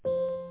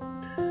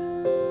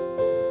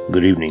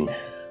Good evening.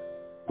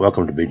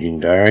 Welcome to Beijing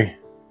Diary.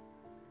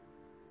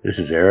 This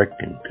is Eric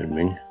in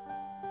Kunming.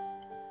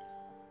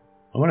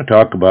 I want to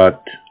talk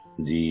about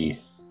the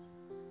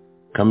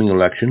coming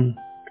election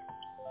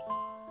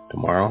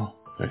tomorrow.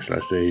 Actually,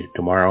 I say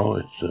tomorrow.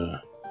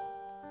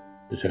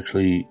 It's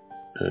actually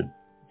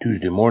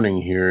Tuesday morning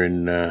here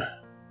in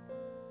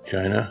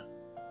China.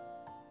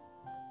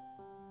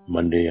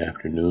 Monday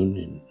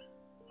afternoon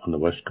on the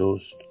West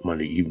Coast.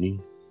 Monday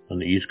evening on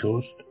the East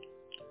Coast.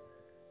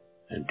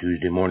 And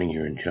Tuesday morning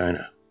here in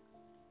China.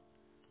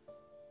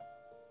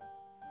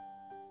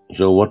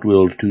 So what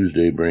will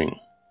Tuesday bring?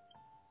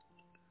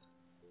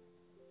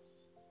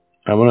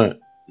 I want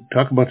to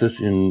talk about this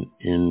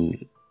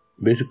in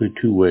basically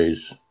two ways,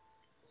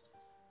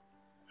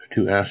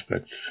 two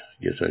aspects,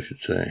 I guess I should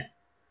say.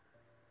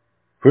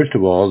 First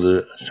of all,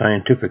 the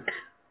scientific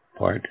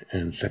part,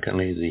 and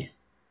secondly, the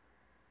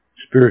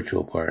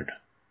spiritual part.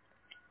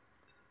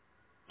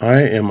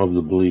 I am of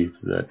the belief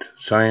that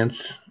science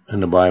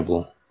and the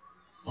Bible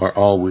are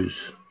always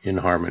in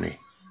harmony.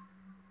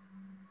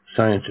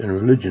 Science and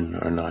religion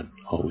are not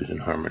always in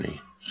harmony.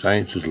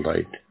 Science is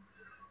light,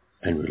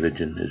 and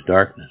religion is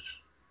darkness.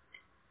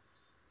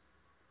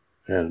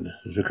 And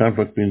there's a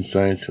conflict between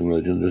science and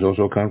religion. There's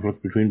also a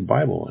conflict between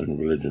Bible and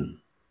religion,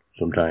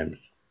 sometimes.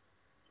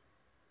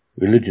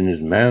 Religion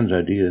is man's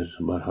ideas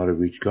about how to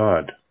reach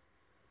God.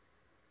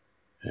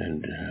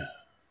 And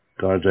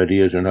God's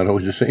ideas are not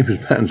always the same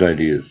as man's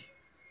ideas.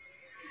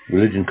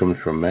 Religion comes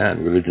from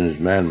man. Religion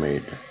is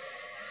man-made.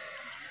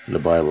 The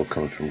Bible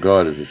comes from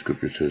God, as the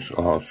Scripture says.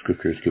 All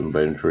Scripture is given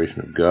by inspiration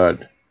of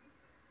God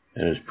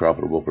and is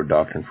profitable for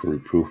doctrine, for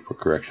reproof, for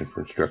correction, for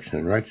instruction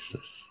in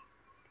righteousness.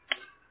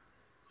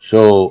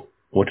 So,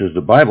 what does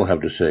the Bible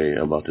have to say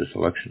about this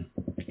election?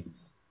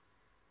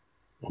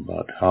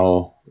 About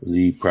how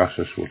the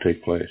process will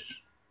take place?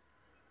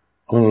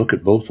 I want to look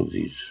at both of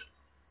these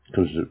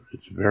because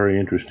it's very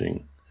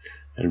interesting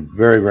and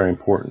very, very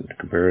important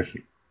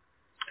comparison.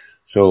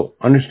 So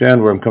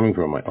understand where I'm coming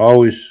from. I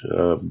always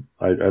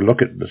I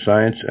look at the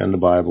science and the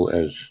Bible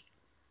as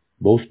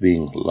both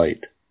being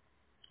light.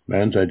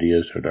 Man's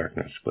ideas are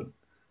darkness, but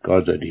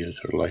God's ideas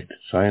are light.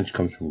 Science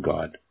comes from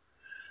God.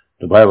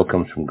 The Bible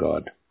comes from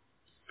God.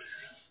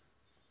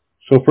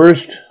 So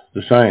first,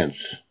 the science.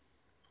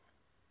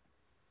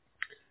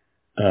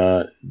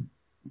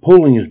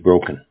 Polling is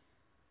broken.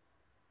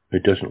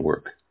 It doesn't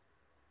work.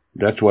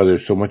 That's why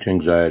there's so much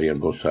anxiety on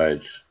both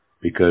sides,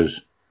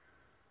 because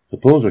the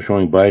polls are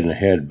showing Biden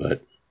ahead,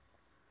 but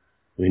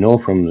we know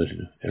from the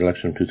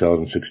election of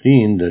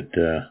 2016 that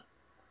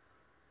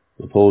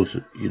the polls,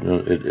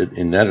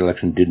 in that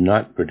election did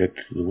not predict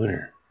the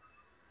winner.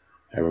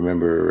 I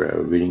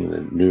remember reading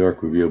the New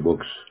York Review of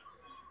Books,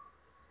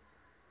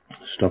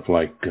 stuff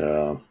like,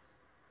 New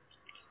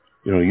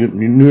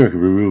York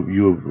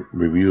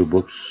Review of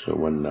Books,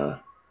 when,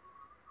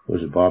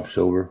 was it Bob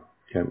Silver?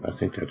 I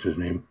think that's his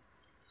name.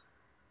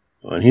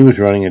 When he was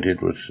running it,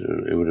 it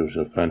was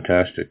a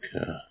fantastic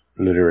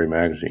literary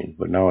magazine,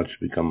 but now it's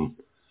become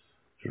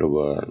sort of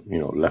a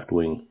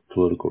left-wing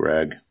political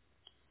rag.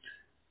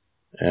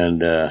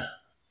 And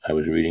I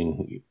was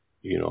reading,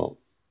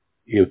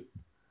 if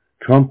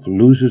Trump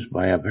loses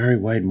by a very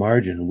wide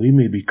margin, we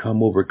may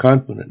become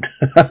overconfident.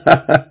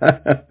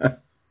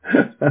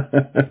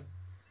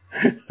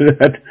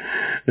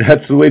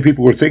 That's the way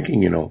people were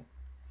thinking,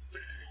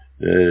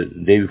 The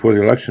day before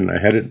the election, I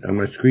had it on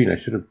my screen. I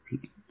should have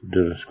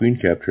done a screen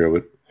capture of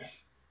it.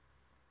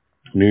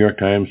 New York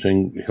Times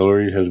saying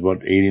Hillary has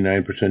about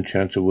 89%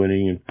 chance of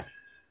winning,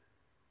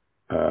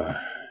 and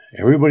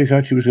everybody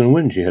thought she was going to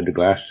win. She had the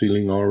glass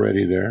ceiling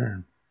already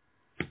there.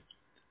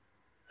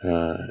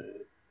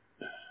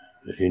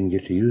 They didn't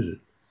get to use it.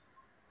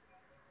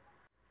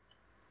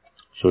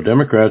 So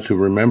Democrats who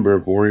remember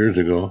 4 years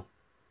ago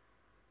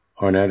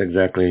are not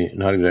exactly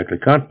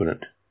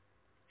confident.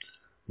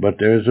 But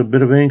there's a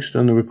bit of angst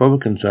on the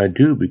Republican side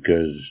too,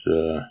 because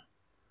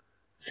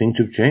things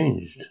have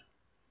changed.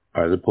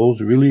 Are the polls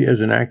really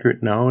as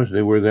inaccurate now as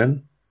they were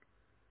then?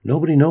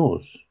 Nobody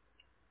knows.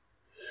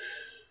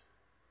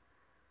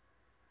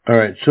 All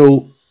right,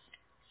 so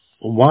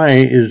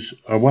why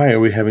are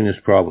we having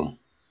this problem?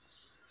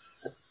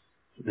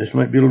 This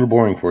might be a little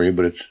boring for you,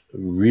 but it's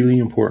really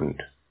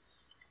important.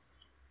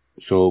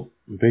 So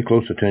pay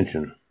close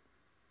attention.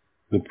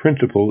 The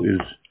principle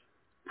is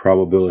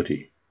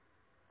probability.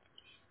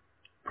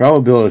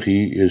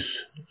 Probability is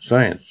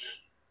science.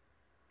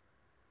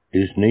 It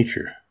is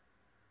nature.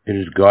 It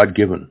is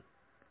God-given.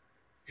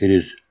 It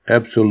is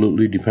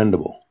absolutely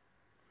dependable.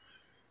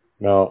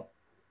 Now,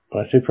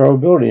 when I say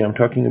probability, I'm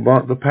talking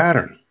about the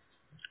pattern.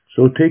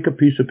 So take a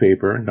piece of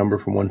paper, number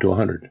from 1 to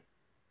 100,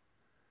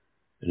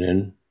 and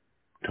then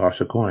toss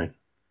a coin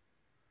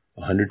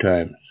 100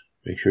 times.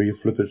 Make sure you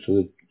flip it so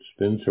that it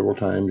spins several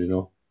times,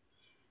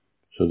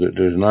 so that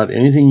there's not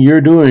anything you're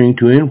doing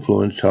to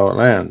influence how it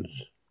lands.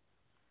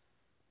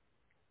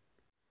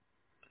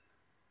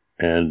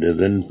 And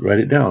then write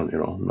it down,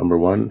 number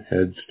 1,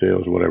 heads,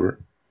 tails,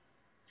 whatever.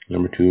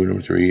 Number 2,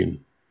 number 3, and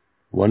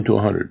 1 to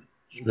 100.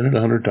 Spin it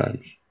 100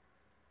 times.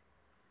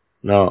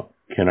 Now,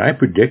 Can I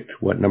predict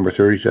what number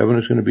 37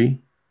 is going to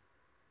be?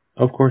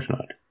 Of course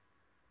not.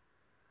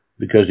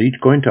 Because each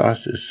coin toss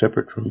is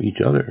separate from each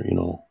other, you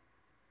know.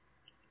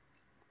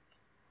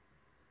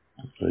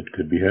 It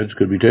could be heads,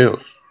 could be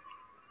tails.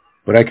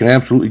 But I can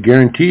absolutely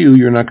guarantee you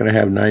you're not going to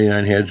have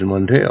 99 heads and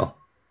 1 tail.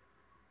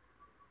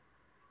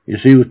 You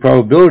see, with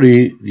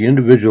probability, the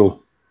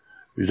individual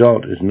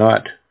result is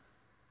not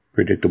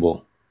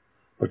predictable.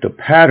 But the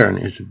pattern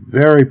is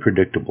very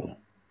predictable.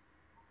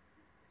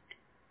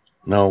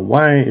 Now,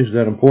 why is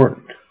that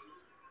important?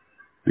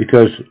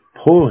 Because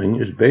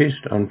polling is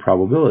based on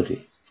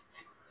probability.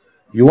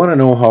 You want to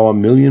know how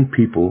 1 million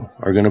people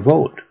are going to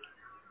vote.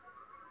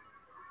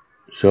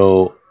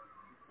 So,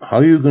 how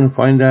are you going to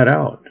find that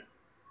out?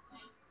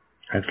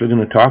 Actually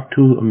going to talk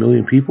to 1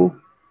 million people?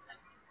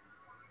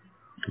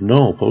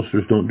 No,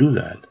 pollsters don't do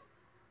that.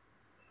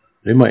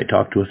 They might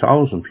talk to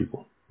 1,000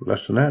 people. Less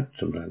than that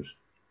sometimes.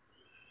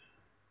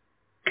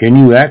 Can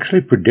you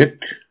actually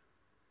predict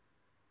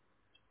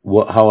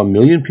how 1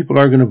 million people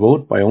are going to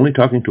vote by only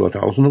talking to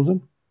 1,000 of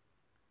them?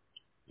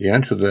 The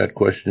answer to that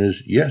question is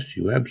yes,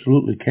 you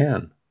absolutely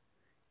can.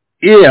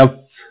 If,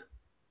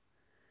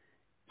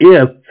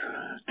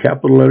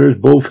 capital letters,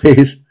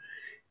 boldface,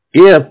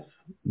 if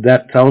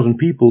that 1,000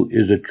 people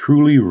is a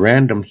truly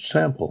random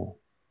sample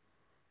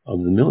of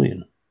the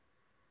million.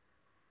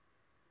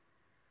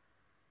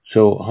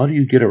 So how do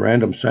you get a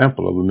random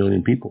sample of 1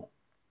 million people?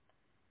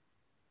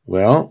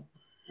 Well,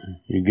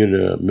 you get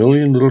 1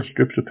 million little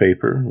strips of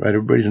paper, write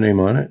everybody's name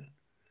on it,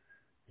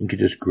 and get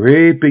this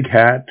great big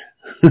hat,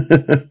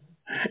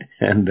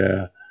 and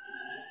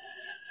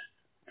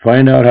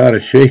find out how to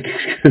shake,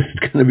 because it's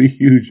going to be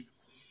huge.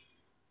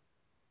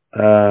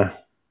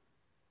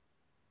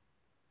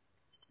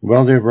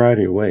 Well, there are a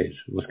variety of ways.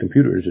 With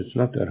computers, it's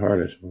not that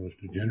hard, I suppose,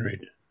 to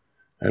generate.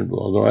 And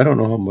although I don't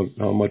know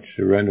how much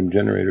random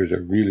generators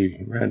are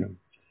really random.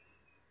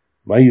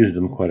 I use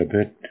them quite a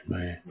bit in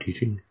my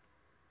teaching.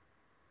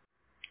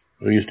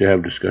 We used to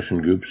have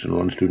discussion groups, and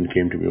one student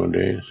came to me one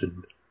day and said,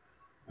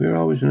 "We're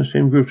always in the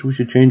same groups. We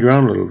should change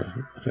around a little."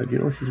 I said,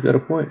 she's got a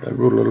point. I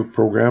wrote a little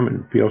program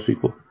in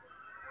PL/SQL,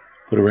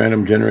 put a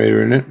random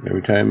generator in it.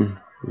 Every time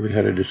we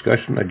had a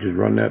discussion, I'd just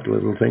run that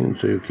little thing and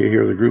say, "Okay,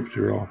 here are the groups.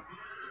 They're all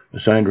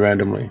assigned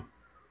randomly."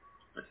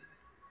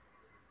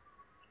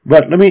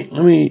 But let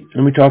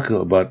me talk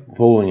about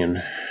polling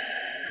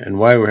and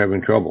why we're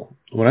having trouble.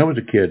 When I was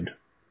a kid,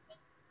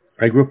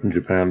 I grew up in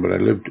Japan, but I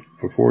lived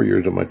for 4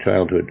 years of my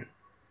childhood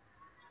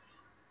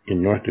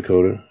in North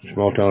Dakota, a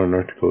small town in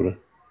North Dakota.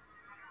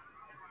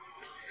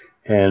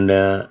 And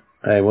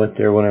I went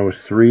there when I was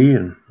 3,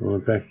 and I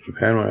went back to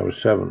Japan when I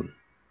was 7.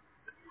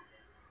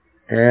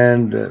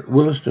 And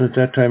Williston at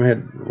that time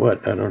had,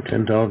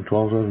 10,000,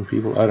 12,000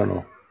 people? I don't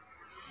know.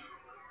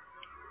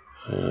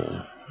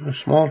 A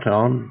small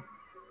town.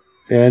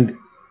 And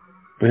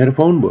we had a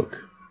phone book.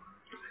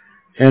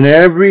 And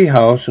every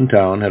house in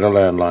town had a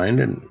landline,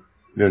 and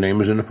their name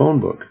was in the phone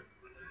book.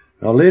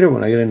 Now later,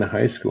 when I got into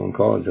high school and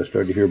college, I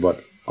started to hear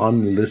about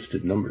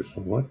unlisted numbers.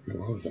 What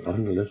was an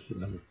unlisted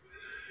number?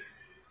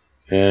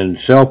 And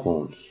cell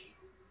phones.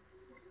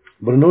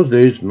 But in those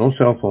days, no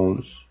cell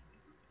phones.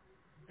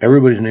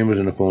 Everybody's name was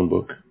in the phone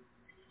book.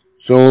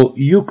 So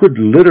you could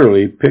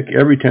literally pick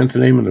every 10th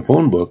name in the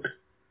phone book,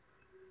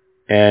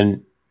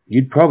 and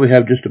you'd probably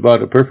have just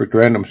about a perfect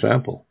random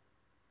sample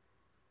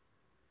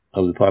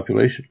of the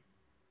population.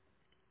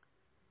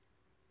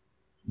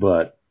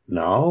 But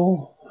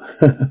now,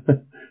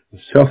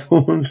 cell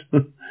phones,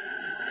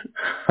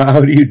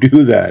 how do you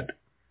do that?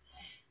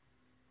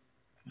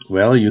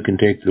 Well, you can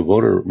take the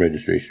voter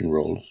registration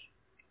rolls.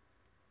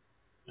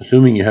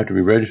 Assuming you have to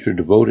be registered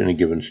to vote in a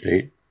given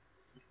state,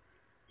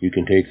 you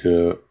can take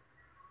the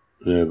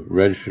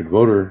registered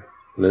voter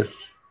list,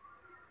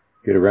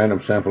 get a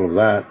random sample of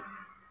that.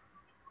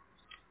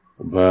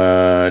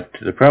 But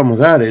the problem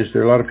with that is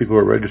there are a lot of people who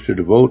are registered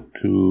to vote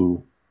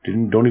who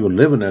don't even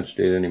live in that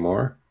state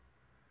anymore.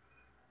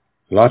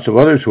 Lots of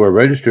others who are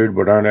registered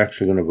but aren't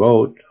actually going to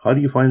vote. How do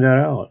you find that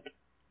out?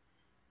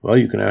 Well,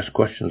 you can ask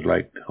questions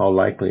like, how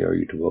likely are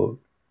you to vote?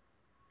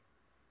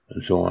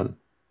 And so on.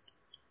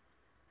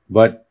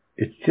 But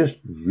it's just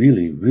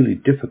really, really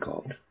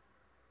difficult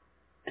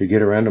to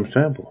get a random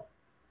sample.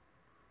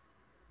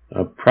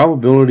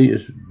 Probability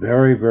is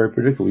very, very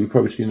predictable. You've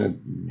probably seen a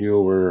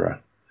deal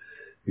where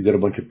you got a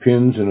bunch of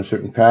pins in a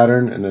certain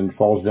pattern, and then it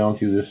falls down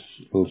through this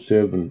little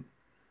sieve, and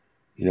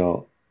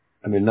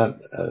not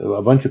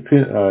a bunch of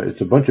pins.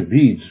 It's a bunch of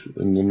beads,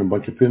 and then a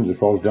bunch of pins that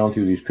falls down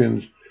through these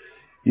pins.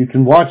 You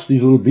can watch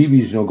these little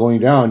BBs, going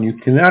down. You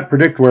cannot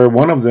predict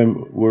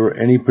where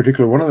any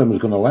particular one of them is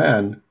going to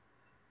land,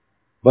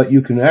 but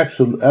you can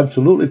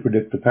absolutely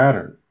predict the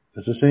pattern.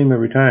 It's the same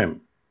every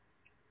time.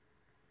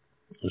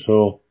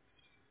 So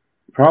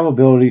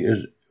probability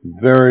is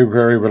very,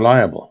 very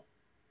reliable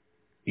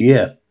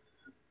if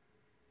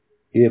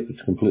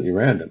it's completely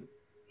random.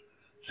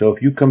 So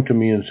if you come to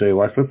me and say,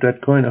 "Well, I flipped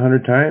that coin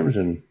 100 times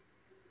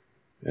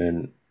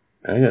and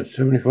I got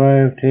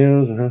 75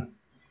 tails,"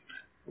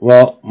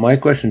 well, my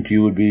question to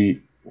you would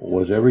be,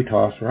 was every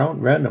toss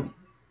random?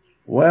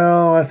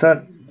 Well, I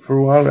thought for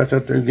a while I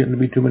thought there were getting to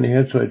be too many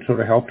hits, so I sort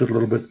of helped it a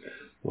little bit.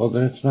 Well,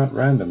 then it's not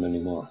random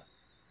anymore.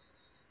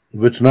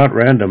 If it's not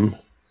random,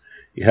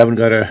 you haven't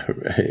got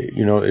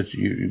you're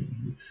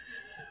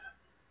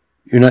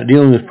not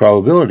dealing with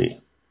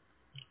probability.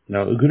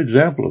 Now, a good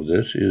example of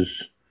this is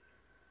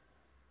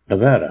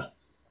Nevada.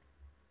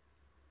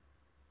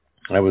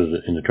 I was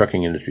in the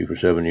trucking industry for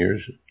 7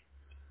 years,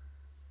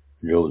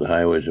 drove the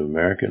highways of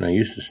America, and I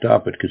used to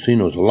stop at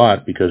casinos a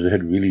lot because they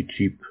had really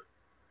cheap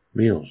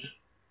meals.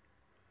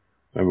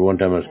 I remember one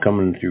time I was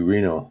coming through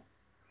Reno,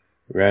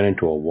 ran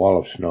into a wall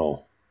of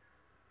snow.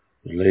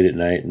 It was late at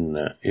night, and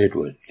it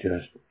was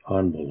just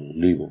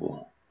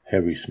unbelievable,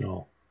 heavy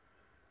snow.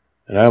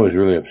 And I was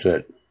really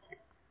upset.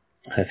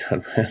 I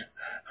thought, man,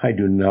 I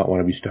do not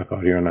want to be stuck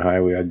out here on the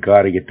highway. I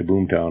got to get to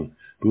Boomtown.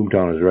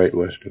 Boomtown is right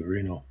west of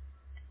Reno.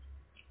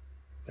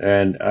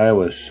 And I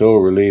was so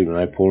relieved when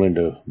I pulled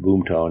into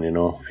Boomtown,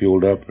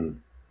 fueled up,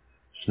 and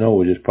snow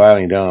was just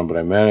piling down, but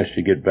I managed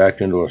to get back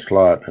into a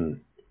slot,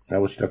 and I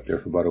was stuck there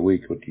for about a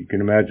week. But you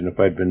can imagine if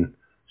I'd been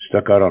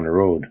stuck out on the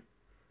road.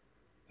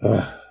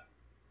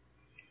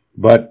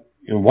 But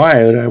why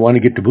did I want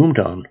to get to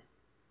Boomtown?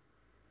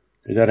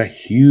 They got a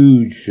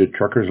huge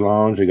trucker's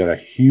lounge. They got a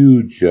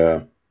huge,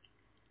 the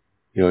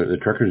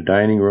trucker's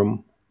dining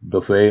room,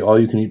 buffet,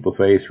 all-you-can-eat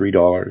buffet, $3,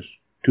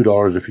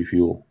 $2 if you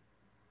fuel.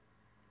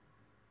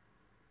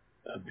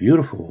 A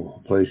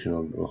beautiful place,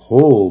 a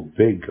whole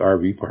big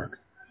RV park.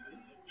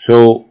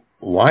 So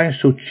why is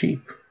it so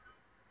cheap?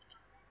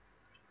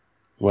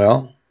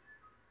 Well,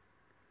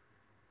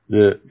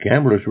 the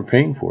gamblers were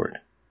paying for it.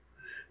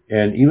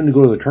 And even to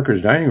go to the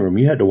trucker's dining room,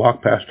 you had to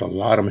walk past a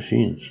lot of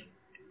machines.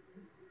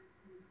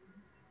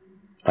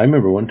 I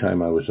remember one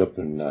time I was up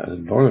in the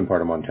northern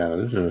part of Montana.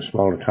 This is in a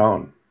smaller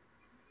town.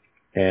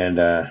 And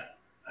I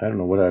don't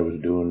know what I was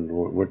doing,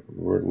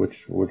 which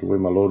way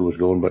my load was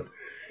going, but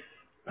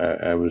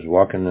I was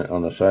walking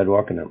on the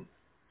sidewalk, and a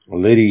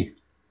lady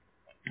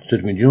said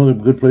to me, "Do you know a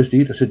good place to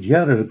eat?" I said,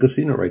 "Yeah, there's a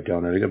casino right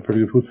down there. They got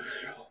pretty good food."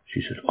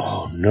 She said,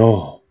 "Oh,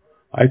 no,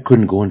 I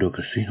couldn't go into a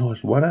casino." I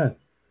said, "What?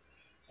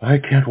 I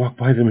can't walk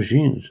by the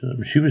machines."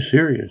 She was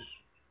serious.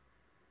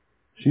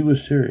 She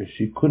was serious.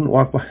 She couldn't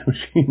walk by the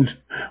machines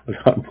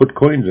without put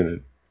coins in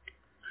it.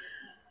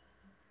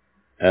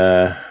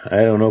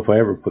 I don't know if I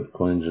ever put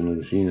coins in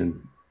the machine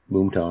in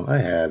Boomtown. I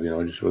have,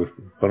 just for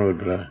fun of it,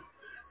 but I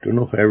don't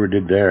know if I ever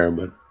did there.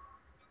 But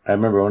I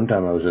remember one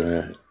time I was in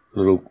a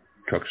little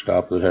truck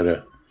stop that had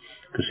a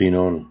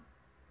casino and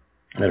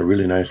had a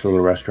really nice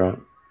little restaurant.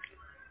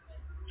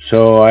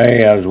 So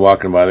I was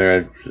walking by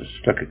there. I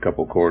stuck a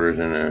couple quarters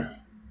in a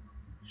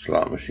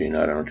slot machine,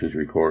 I don't know,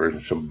 2-3 quarters,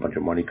 and some bunch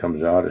of money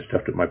comes out. I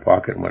stuffed it in my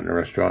pocket and went in the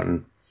restaurant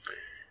and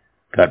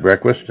got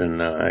breakfast,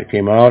 and I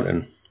came out,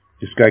 and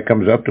this guy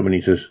comes up to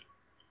me and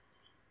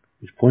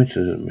he points to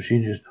the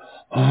machine and says,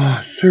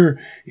 "Ah, sir,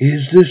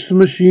 is this the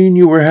machine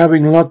you were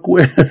having luck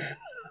with?"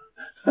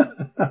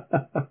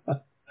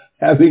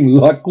 Having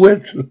luck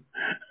with?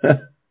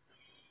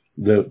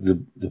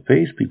 the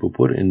face people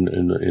put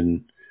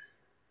in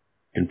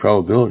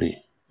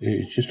probability,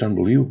 it's just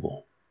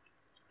unbelievable.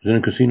 I was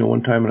in a casino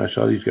one time, and I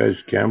saw these guys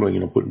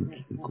gambling,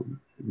 putting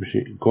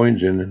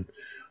coins in, and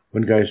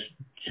one guy's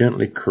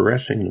gently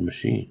caressing the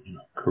machine,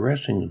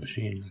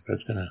 if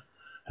that's going to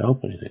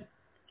help anything.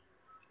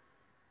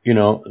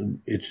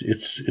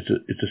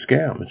 It's a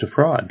scam. It's a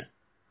fraud.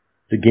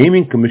 The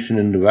Gaming Commission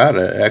in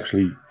Nevada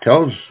actually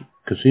tells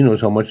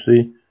casinos how much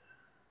they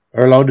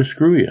are allowed to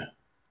screw you.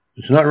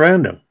 It's not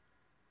random.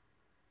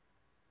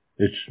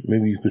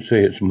 Maybe you could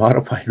say it's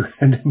modified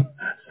random.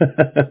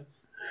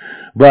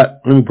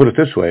 But let me put it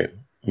this way.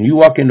 When you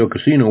walk into a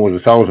casino with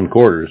 1,000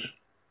 quarters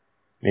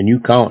and you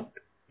count,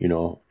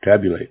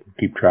 tabulate,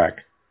 keep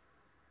track.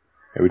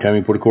 Every time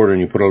you put a quarter in,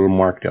 you put a little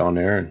mark down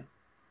there and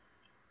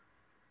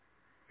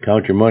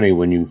count your money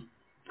when you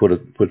put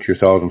your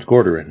 1,000th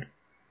quarter in.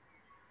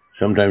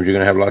 Sometimes you're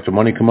going to have lots of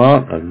money come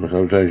out, and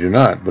sometimes you're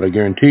not. But I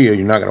guarantee you're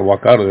not going to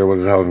walk out of there with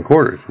 1,000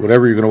 quarters.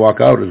 Whatever you're going to walk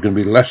out is going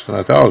to be less than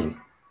 1,000.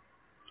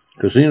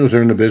 Casinos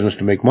are in the business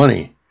to make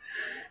money.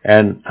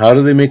 And how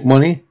do they make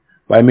money?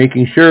 By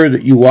making sure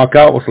that you walk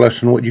out with less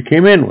than what you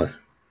came in with.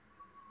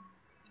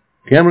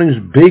 Gambling is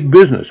big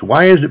business.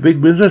 Why is it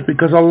big business?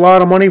 Because a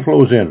lot of money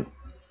flows in.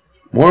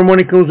 More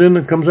money goes in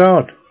than comes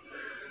out.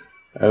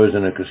 I was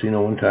in a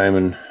casino one time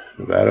in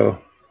Nevada,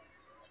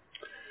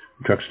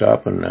 truck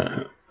stop, and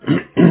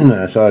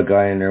I saw a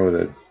guy in there with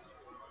a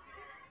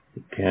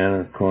can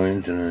of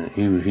coins, and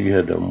he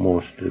had the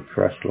most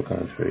depressed look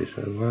on his face.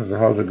 I said,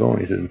 "How's it going?"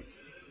 He said,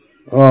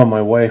 "Oh,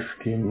 my wife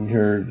came in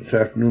here this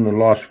afternoon and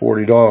lost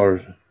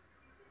 $40.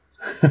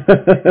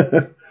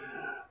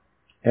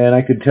 And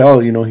I could tell,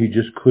 he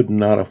just could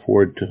not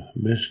afford to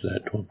miss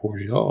that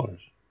 $40.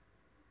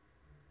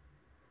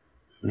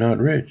 Not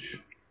rich.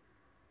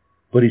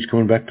 But he's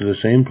coming back to the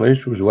same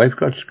place where his wife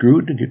got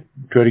screwed to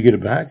try to get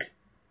it back?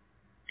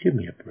 Give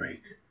me a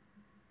break.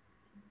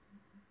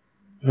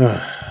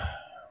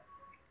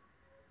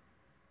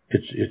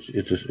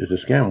 It's a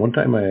scam. One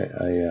time I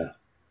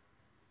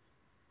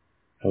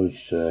was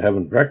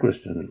having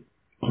breakfast, and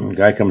a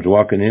guy comes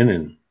walking in,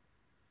 and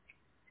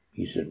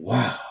He said,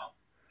 wow,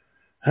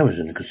 I was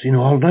in the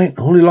casino all night and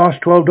only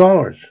lost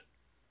 $12.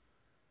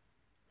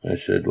 I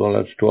said, well,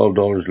 that's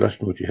 $12 less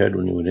than what you had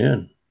when you went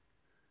in.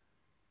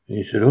 And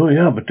he said, oh,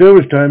 yeah, but there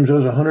was times I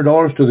was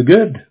 $100 to the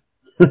good.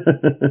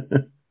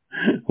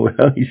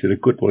 Well, he should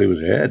have quit while he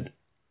was ahead.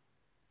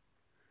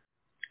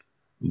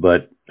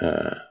 But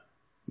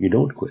you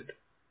don't quit.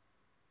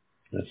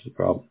 That's the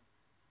problem.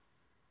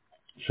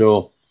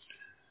 So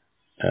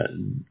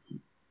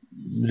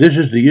this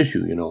is the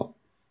issue, you know.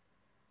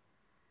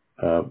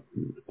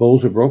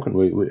 Polls are broken.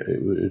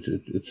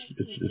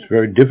 It's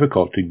very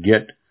difficult to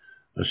get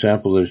a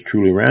sample that is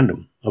truly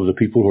random of the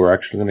people who are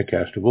actually going to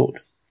cast a vote.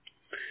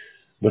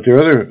 But there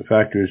are other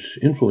factors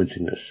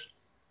influencing this.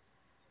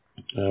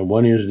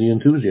 One is the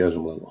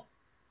enthusiasm level.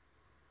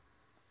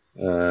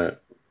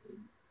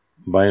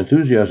 By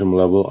enthusiasm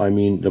level, I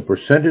mean the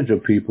percentage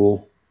of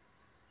people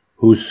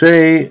who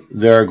say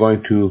they're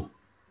going to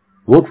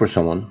vote for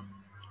someone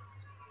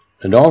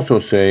and also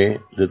say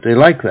that they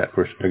like that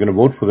person. They're going to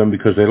vote for them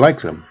because they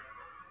like them.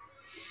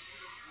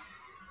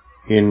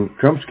 In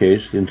Trump's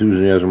case, the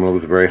enthusiasm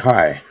level is very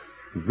high.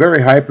 A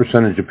very high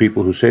percentage of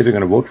people who say they're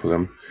going to vote for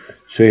them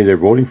say they're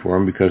voting for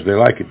him because they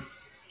like him.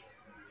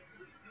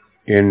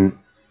 In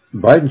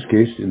Biden's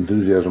case, the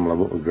enthusiasm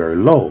level was very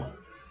low.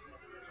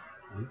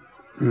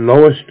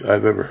 Lowest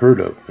I've ever heard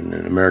of in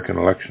an American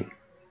election.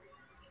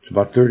 It's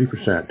about 30%.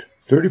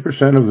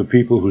 30% of the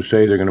people who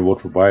say they're going to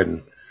vote for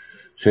Biden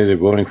say they're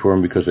voting for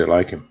him because they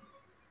like him.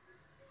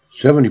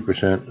 70%,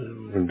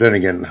 and then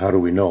again, how do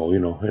we know? You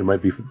know, it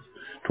might be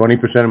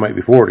 20%, it might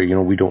be 40%. You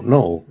know, we don't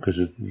know because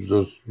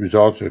those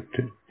results are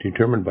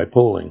determined by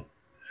polling.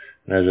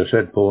 And as I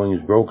said, polling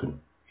is broken.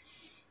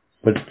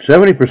 But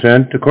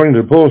 70%, according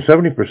to the poll,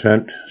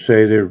 70%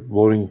 say they're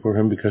voting for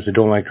him because they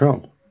don't like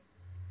Trump.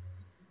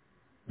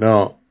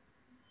 Now,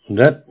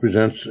 that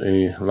presents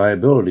a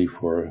liability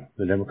for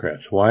the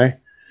Democrats. Why?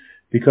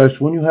 Because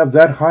when you have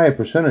that high a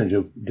percentage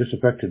of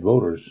disaffected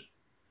voters,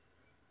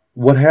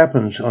 what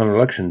happens on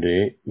election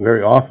day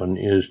very often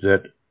is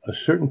that a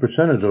certain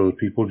percentage of those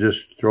people just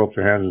throw up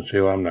their hands and say,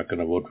 well, I'm not going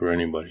to vote for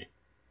anybody.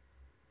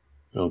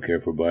 I don't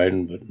care for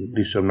Biden, but at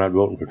least I'm not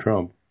voting for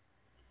Trump.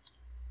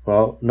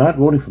 Well, not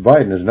voting for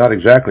Biden is not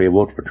exactly a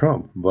vote for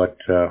Trump, but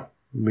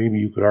maybe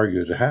you could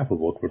argue it's a half a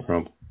vote for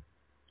Trump.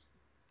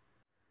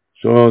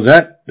 So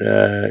that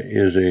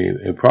is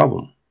a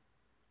problem.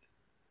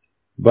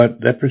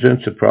 But that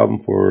presents a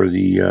problem for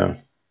the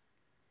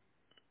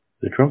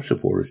Trump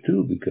supporters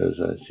too, because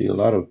I see a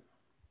lot of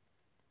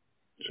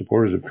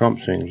supporters of Trump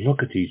saying,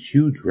 look at these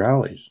huge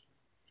rallies.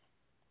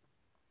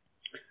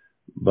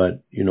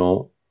 But, you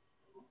know,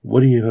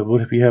 what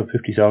if you have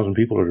 50,000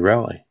 people at a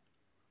rally?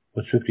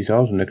 What's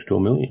 50,000 next to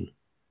 1 million?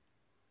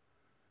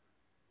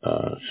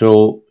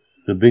 So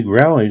the big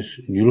rallies,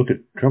 you look at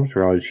Trump's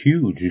rallies,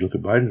 huge. You look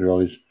at Biden's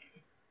rallies,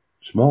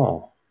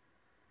 small.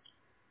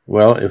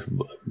 Well, if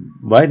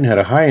Biden had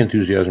a high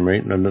enthusiasm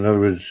rate, in other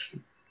words,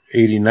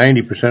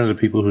 80-90% of the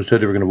people who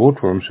said they were going to vote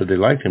for him said they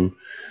liked him,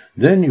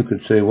 then you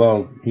could say,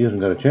 well, he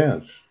hasn't got a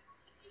chance.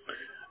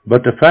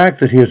 But the fact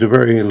that he has a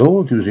very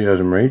low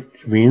enthusiasm rate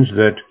means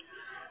that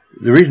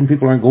the reason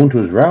people aren't going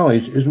to his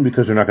rallies isn't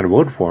because they're not going to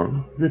vote for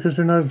him, because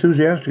they're not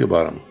enthusiastic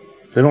about him.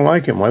 If they don't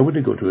like him, why would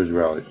they go to his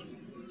rallies?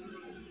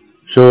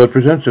 So it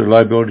presents a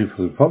liability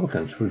for the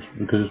Republicans,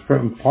 because it's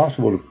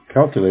impossible to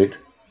calculate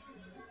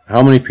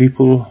how many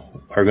people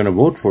are going to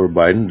vote for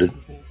Biden that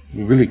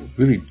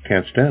really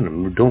can't stand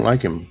him, don't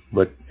like him,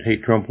 but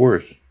hate Trump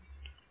worse,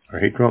 or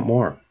hate Trump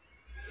more.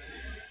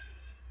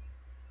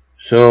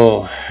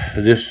 So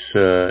this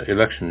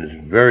election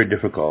is very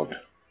difficult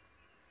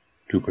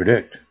to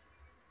predict.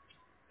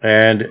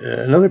 And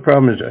another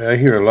problem is I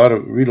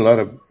read a lot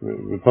of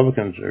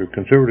Republicans or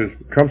conservative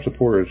Trump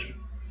supporters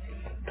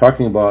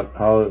talking about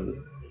how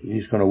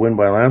he's going to win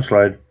by a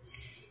landslide.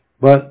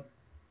 But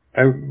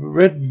I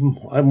read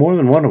more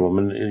than one of them,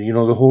 and you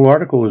know, the whole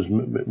article is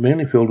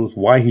mainly filled with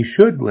why he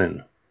should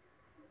win.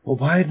 Well,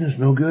 Biden's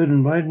no good,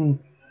 and Biden,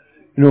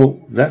 you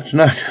know, that's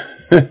not,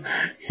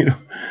 you know,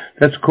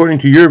 that's according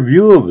to your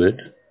view of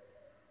it,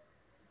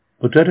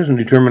 but that doesn't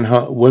determine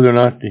whether or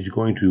not he's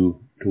going to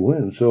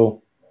win.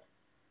 So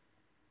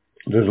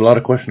there's a lot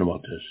of question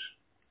about this,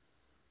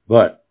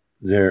 but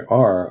there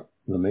are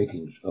the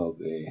makings of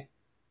a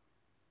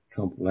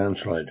Trump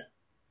landslide.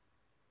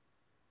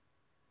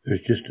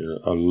 There's just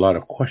a lot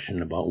of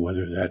question about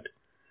whether that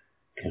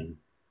can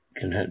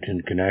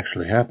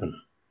actually happen.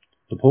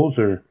 The polls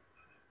are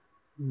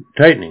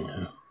tightening,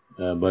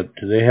 but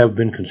they have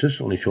been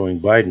consistently showing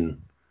Biden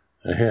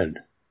ahead.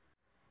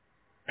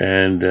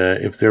 And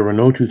if there were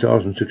no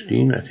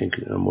 2016, I think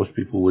most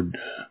people would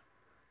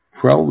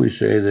probably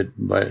say that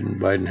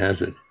Biden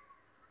has it.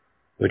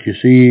 But you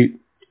see,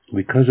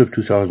 because of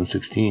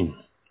 2016,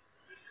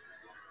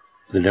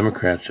 the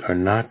Democrats are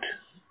not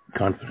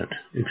confident,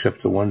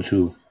 except the ones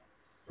who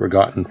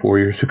forgotten 4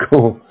 years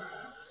ago.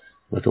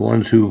 But the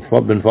ones who've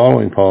been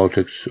following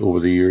politics over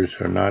the years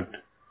are not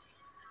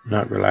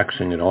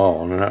relaxing at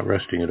all, and they're not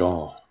resting at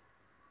all,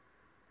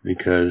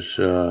 because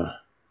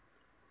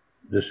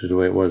this is the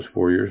way it was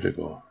 4 years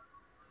ago.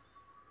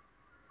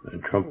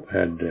 And Trump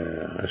had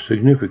a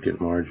significant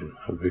margin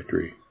of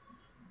victory.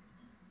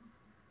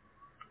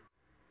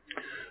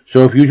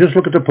 So if you just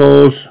look at the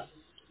polls,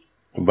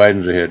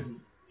 Biden's ahead.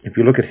 If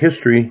you look at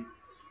history,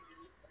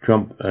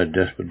 Trump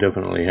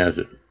definitely has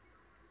it.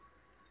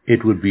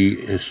 It would be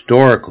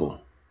historical.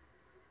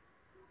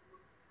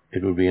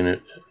 It would be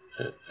a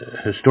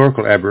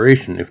historical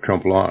aberration if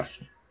Trump lost.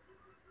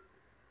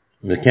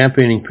 The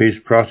campaigning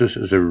process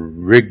is a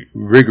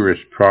rigorous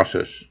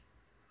process.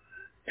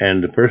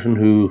 And the person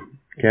who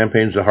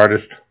campaigns the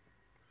hardest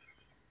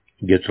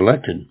gets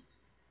elected.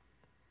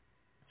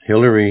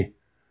 Hillary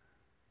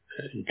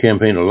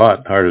campaigned a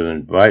lot harder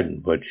than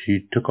Biden, but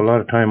she took a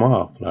lot of time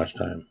off last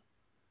time.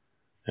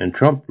 And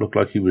Trump looked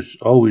like he was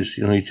always,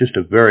 he's just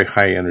a very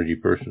high energy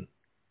person.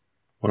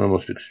 One of the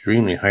most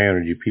extremely high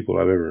energy people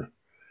I've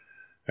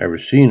ever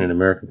seen in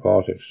American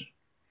politics.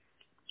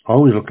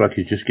 Always looked like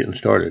he's just getting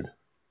started.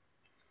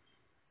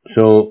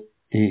 So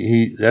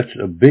that's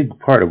a big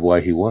part of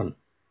why he won.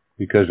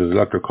 Because of the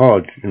Electoral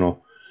College, I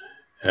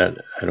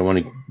don't want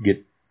to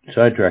get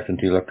sidetracked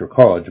into the Electoral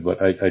College,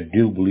 but I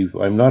do believe,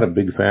 I'm not a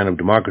big fan of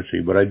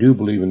democracy, but I do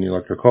believe in the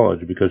Electoral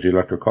College because the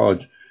Electoral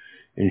College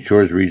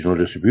ensures regional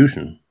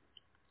distribution.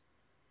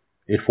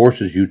 It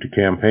forces you to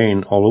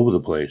campaign all over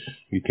the place.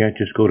 You can't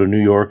just go to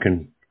New York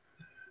and,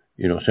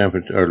 San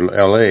Francisco or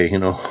L.A.,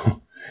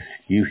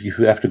 You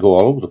have to go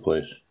all over the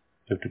place.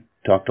 You have to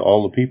talk to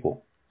all the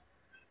people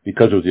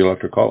because of the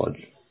Electoral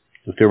College.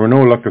 If there were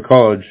no Electoral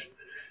College,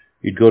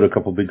 you'd go to a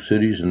couple big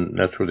cities and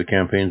that's where the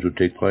campaigns would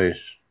take place.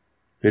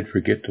 They'd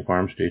forget the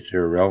farm states.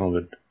 They're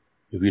irrelevant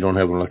if you don't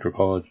have an Electoral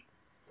College.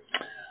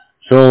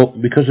 So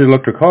because of the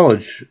Electoral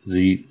College,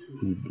 the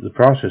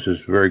process is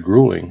very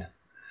grueling.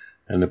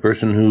 And the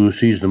person who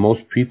sees the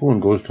most people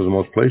and goes to the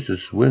most places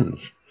wins.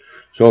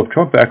 So if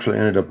Trump actually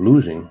ended up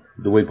losing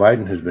the way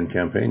Biden has been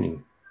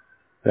campaigning,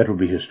 that would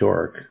be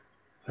historic.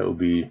 That would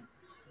be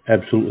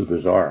absolutely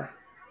bizarre.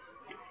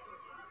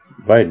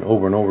 Biden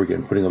over and over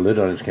again putting a lid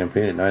on his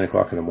campaign at 9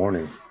 o'clock in the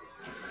morning.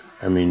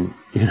 I mean,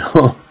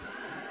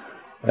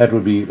 that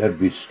would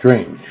be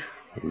strange.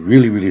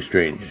 Really, really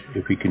strange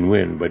if he can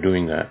win by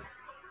doing that.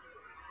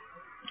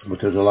 But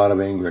there's a lot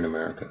of anger in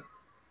America.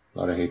 A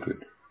lot of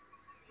hatred.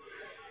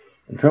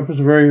 And Trump is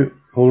a very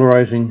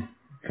polarizing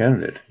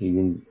candidate.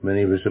 Even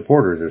many of his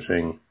supporters are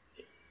saying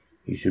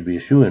he should be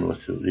a shoo-in with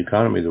the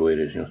economy the way it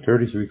is.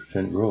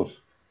 33% growth.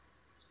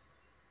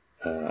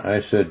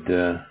 I said,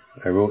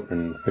 I wrote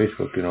on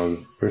Facebook,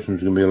 the person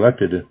who's going to be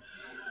elected,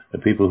 the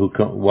people who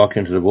walk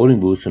into the voting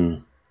booth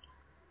and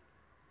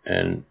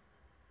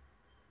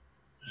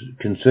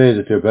can say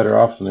that they're better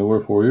off than they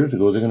were 4 years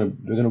ago, they're going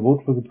to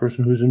vote for the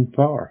person who's in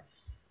power.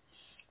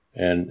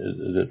 And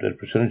that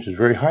percentage is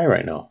very high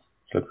right now.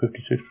 It's like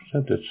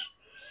 56%.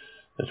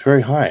 That's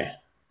very high.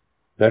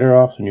 Better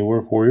off than you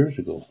were 4 years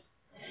ago.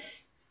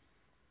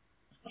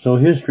 So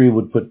history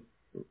would put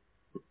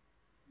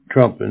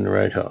Trump in the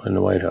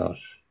White House.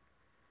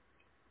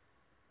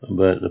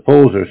 But the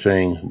polls are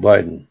saying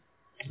Biden.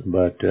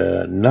 But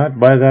not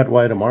by that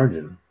wide a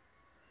margin.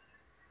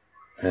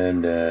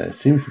 And it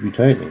seems to be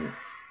tightening.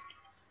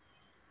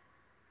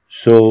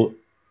 So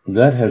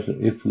that has,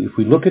 if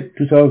we look at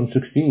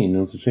 2016,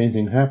 and if the same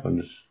thing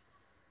happens,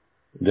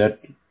 that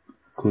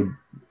could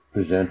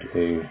present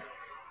a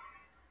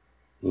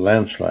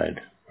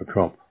landslide for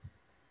Trump.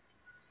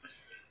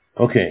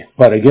 Okay,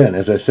 but again,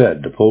 as I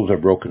said, the polls are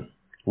broken.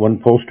 One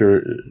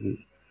pollster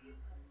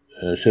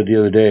said the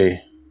other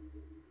day,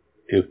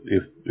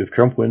 if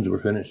Trump wins,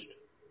 we're finished.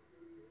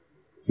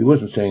 He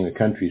wasn't saying the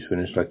country's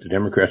finished like the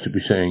Democrats would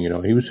be saying,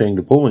 He was saying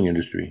the polling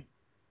industry.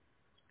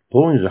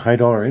 Polling is a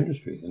high-dollar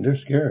industry, and they're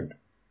scared.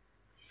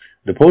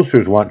 The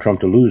pollsters want Trump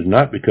to lose,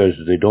 not because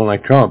they don't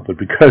like Trump, but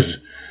because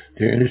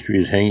their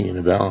industry is hanging in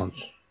the balance.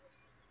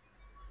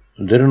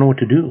 And they don't know what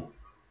to do.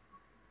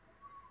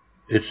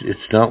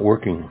 It's not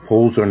working.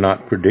 Polls are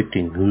not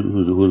predicting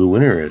who the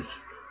winner is.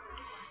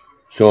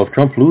 So if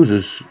Trump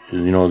loses,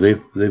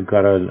 they've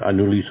got a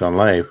new lease on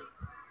life.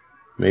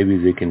 Maybe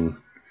they can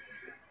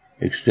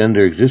extend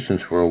their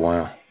existence for a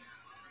while.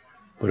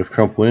 But if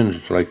Trump wins,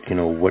 it's like,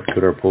 what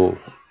could our polls?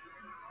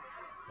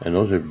 And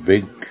those are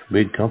big,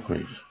 big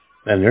companies.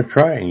 And they're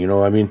trying,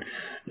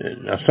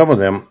 now some of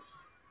them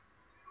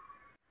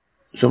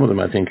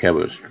I think have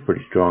a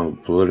pretty strong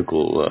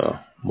political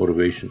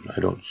motivation. I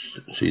don't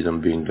see them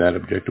being that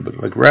objective, but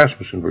like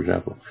Rasmussen, for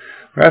example.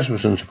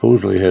 Rasmussen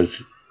supposedly is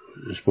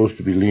supposed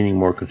to be leaning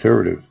more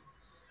conservative.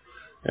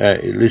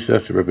 At least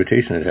that's the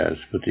reputation it has.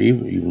 But they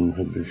even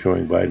have been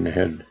showing Biden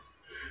ahead.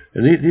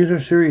 And these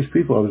are serious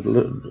people. I was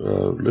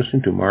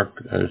listening to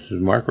Mark. This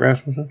is Mark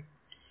Rasmussen.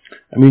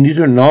 I mean, these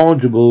are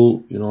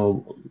knowledgeable,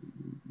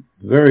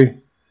 very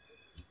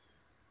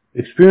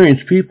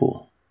experienced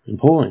people in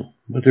polling,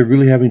 but they're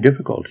really having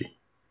difficulty.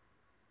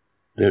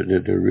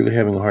 They're really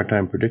having a hard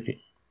time predicting.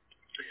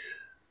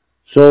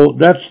 So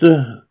that's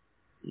the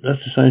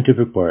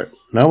scientific part.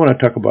 Now I want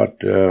to talk about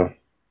the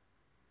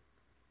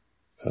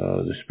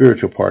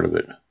spiritual part of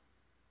it.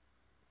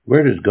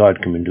 Where does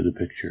God come into the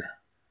picture?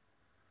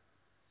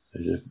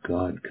 as if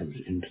God comes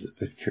into the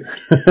picture.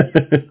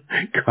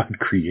 God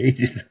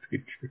created the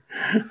picture.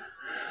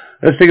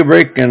 Let's take a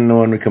break, and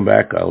when we come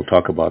back, I'll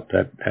talk about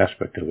that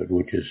aspect of it,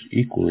 which is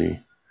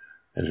equally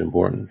as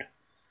important.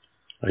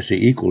 I say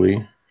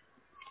equally.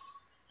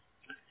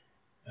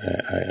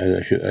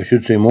 I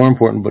should say more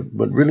important,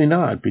 but really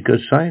not,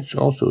 because science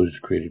also is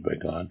created by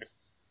God.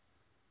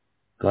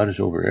 God is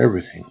over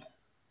everything.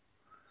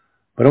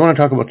 But I want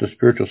to talk about the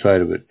spiritual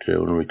side of it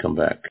when we come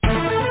back.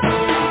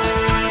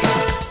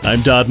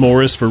 I'm Dodd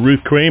Morris for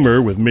Ruth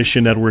Kramer with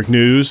Mission Network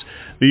News.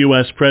 The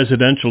U.S.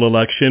 presidential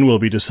election will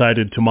be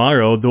decided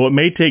tomorrow, though it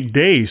may take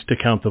days to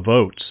count the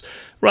votes.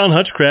 Ron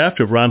Hutchcraft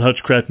of Ron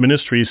Hutchcraft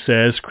Ministries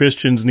says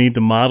Christians need to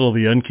model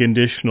the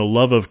unconditional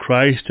love of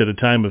Christ at a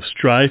time of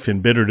strife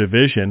and bitter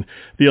division.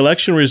 The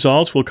election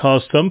results will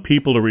cause some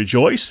people to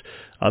rejoice.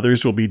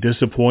 Others will be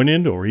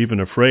disappointed or even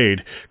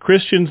afraid.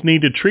 Christians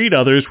need to treat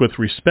others with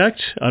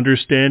respect,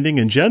 understanding,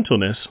 and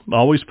gentleness,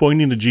 always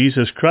pointing to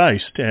Jesus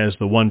Christ as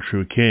the one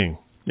true King.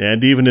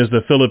 And even as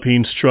the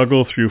Philippines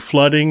struggle through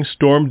flooding,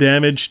 storm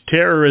damage,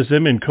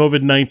 terrorism, and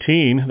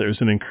COVID-19, there's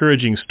an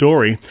encouraging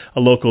story. A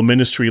local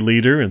ministry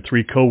leader and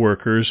 3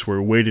 co-workers were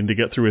waiting to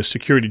get through a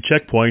security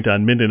checkpoint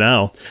on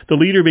Mindanao. The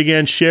leader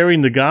began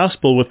sharing the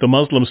gospel with the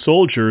Muslim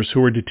soldiers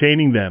who were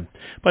detaining them.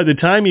 By the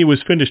time he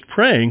was finished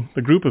praying,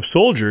 the group of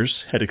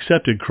soldiers had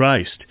accepted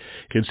Christ.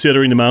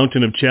 Considering the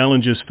mountain of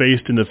challenges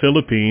faced in the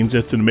Philippines,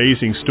 it's an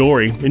amazing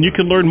story, and you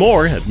can learn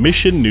more at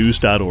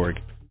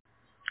missionnews.org.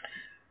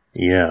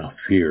 Yeah,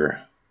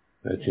 fear.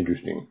 That's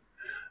interesting.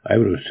 I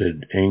would have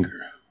said anger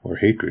or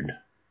hatred.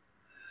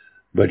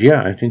 But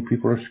yeah, I think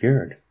people are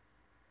scared.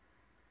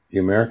 The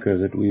America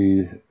that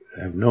we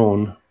have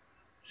known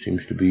seems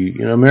to be,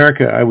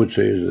 America, I would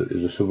say,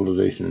 is a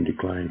civilization in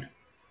decline.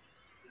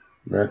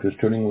 America is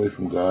turning away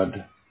from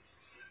God,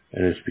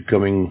 and it's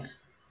becoming,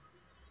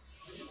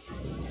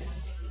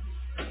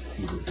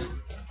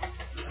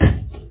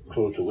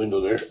 close the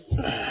window there,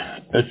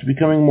 it's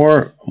becoming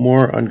more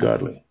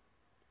ungodly.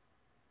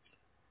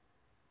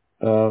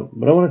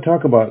 But I want to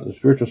talk about the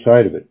spiritual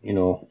side of it,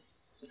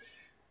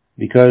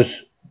 because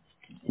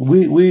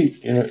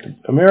we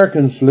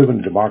Americans live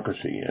in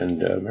democracy,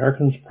 and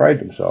Americans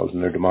pride themselves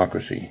in their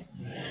democracy.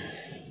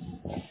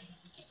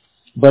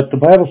 But the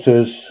Bible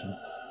says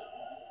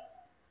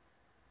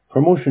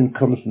promotion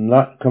comes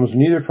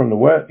neither from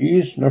the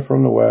east, nor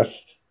from the west,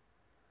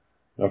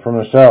 nor from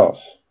the south.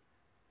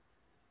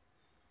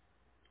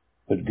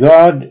 But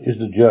God is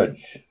the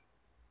judge.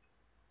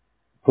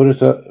 Put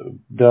us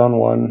down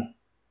one,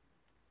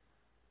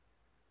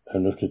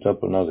 and lift us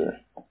up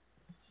another,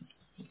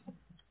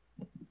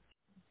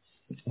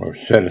 or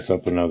set us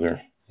up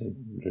another,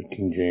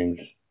 King James.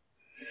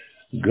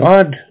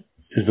 God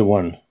is the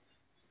one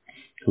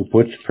who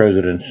puts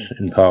presidents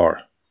in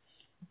power.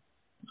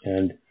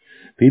 And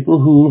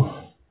people who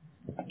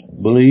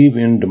believe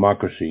in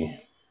democracy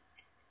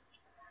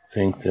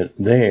think that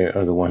they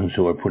are the ones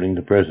who are putting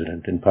the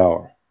president in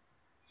power.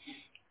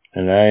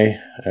 And I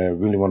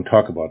really want to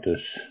talk about this,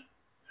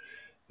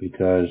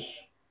 because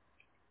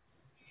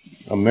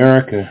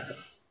America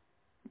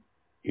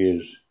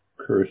is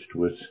cursed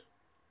with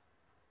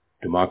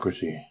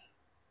democracy.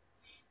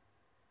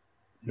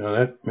 Now,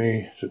 that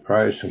may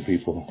surprise some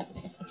people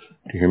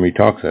to hear me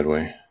talk that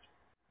way.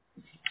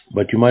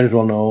 But you might as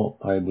well know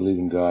I believe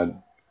in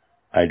God.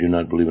 I do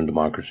not believe in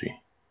democracy.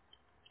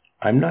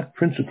 I'm not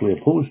principally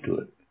opposed to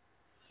it.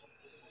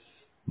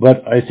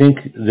 But I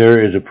think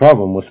there is a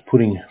problem with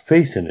putting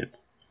faith in it.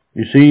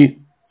 You see,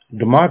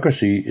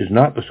 democracy is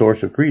not the source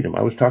of freedom.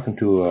 I was talking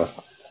to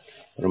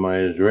one of my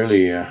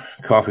Israeli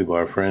coffee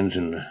bar friends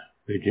in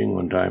Beijing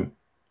one time,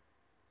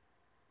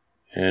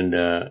 and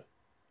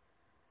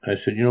I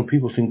said,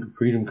 people think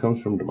freedom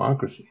comes from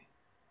democracy.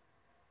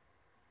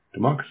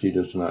 Democracy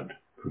does not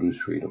produce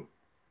freedom.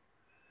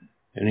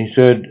 And he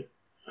said,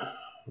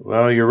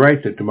 well, you're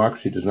right that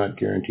democracy does not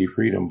guarantee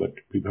freedom, but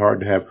it'd be hard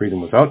to have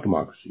freedom without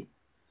democracy.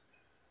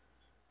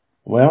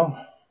 Well,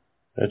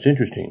 that's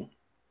interesting,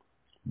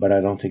 but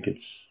I don't think it's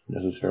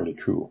necessarily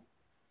true.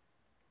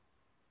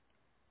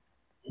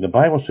 The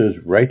Bible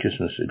says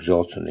righteousness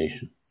exalts a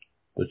nation,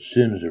 but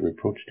sin is a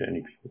reproach to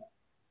any people.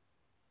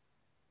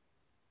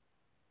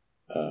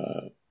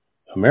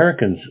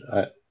 Americans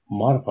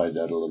modified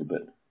that a little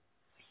bit.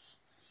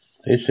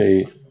 They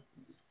say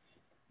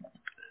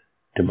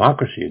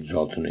democracy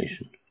exalts a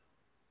nation,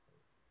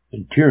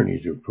 and tyranny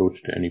is a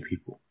reproach to any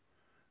people.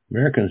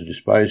 Americans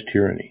despise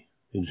tyranny,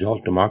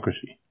 exalt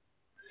democracy.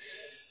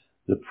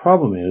 The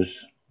problem is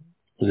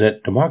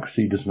that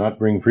democracy does not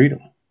bring freedom.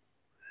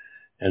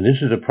 And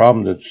this is a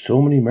problem that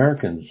so many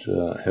Americans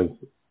have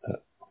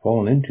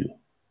fallen into,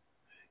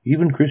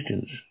 even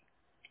Christians.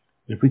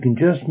 If we can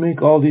just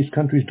make all these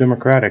countries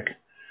democratic,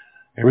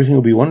 everything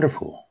will be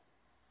wonderful.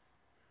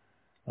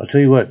 I'll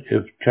tell you what,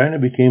 if China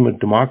became a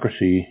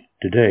democracy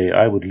today,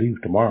 I would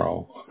leave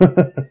tomorrow.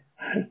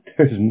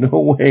 There's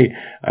no way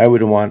I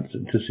would want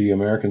to see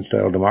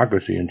American-style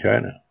democracy in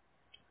China.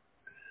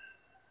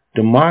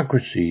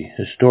 Democracy,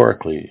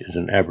 historically, is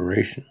an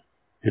aberration.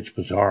 It's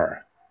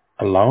bizarre.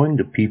 Allowing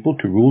the people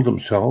to rule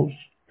themselves,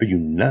 Are you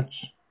nuts?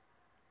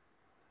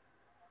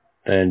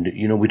 And,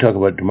 we talk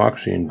about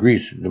democracy in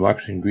Greece.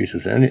 Democracy in Greece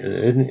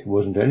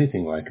wasn't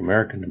anything like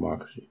American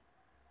democracy.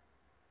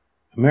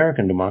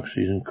 American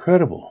democracy is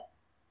incredible,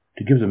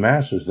 to give the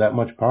masses that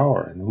much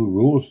power and who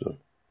rules them.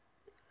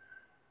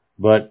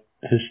 But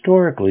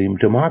historically,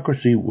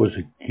 democracy was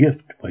a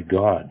gift by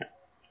God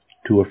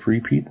to a free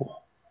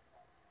people.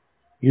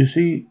 You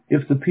see,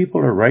 if the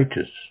people are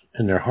righteous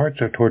and their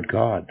hearts are toward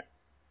God,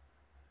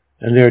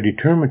 and they are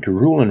determined to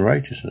rule in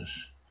righteousness,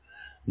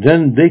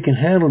 then they can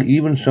handle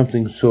even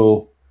something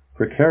so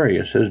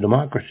precarious as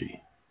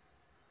democracy.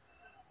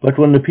 But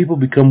when the people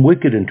become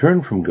wicked and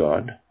turn from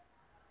God,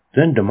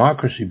 then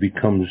democracy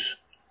becomes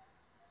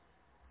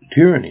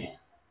tyranny.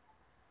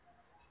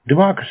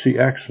 Democracy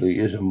actually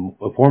is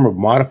a form of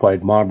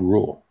modified mob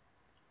rule.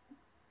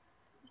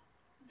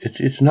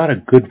 It's not a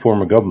good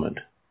form of government.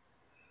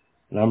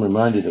 And I'm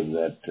reminded of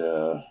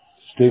that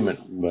statement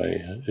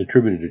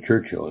attributed to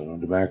Churchill,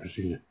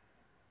 democracy is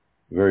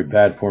a very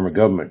bad form of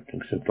government,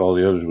 except all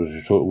the others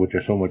which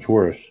are so much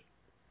worse.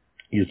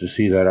 I used to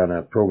see that on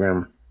a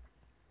program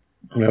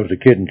when I was a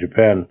kid in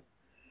Japan.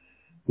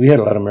 We had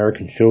a lot of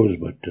American shows,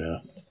 but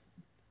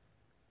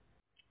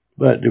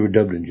they were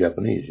dubbed in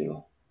Japanese,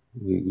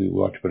 We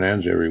watched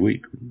Bonanza every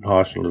week.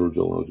 Haas and Little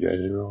Joe, those guys,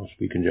 they were all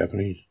speaking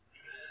Japanese.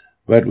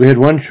 But we had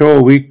one show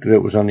a week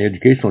that was on the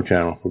educational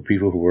channel for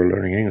people who were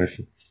learning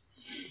English.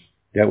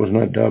 That was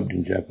not dubbed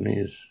in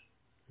Japanese.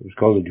 It was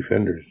called The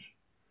Defenders.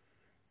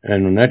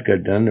 And when that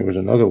got done, there was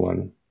another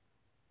one.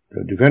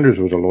 The Defenders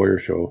was a lawyer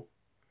show.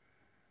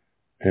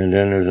 And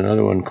then there's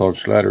another one called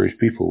Slattery's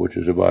People, which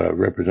is about a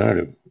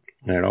representative.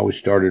 And it always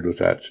started with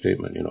that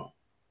statement,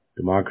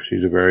 Democracy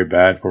is a very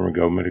bad form of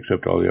government,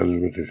 except all the others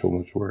which are so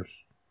much worse.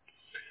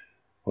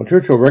 Well,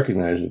 Churchill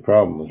recognized the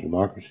problem with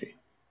democracy.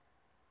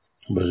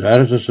 But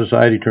as a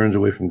society turns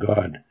away from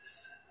God,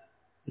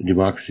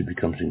 democracy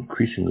becomes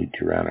increasingly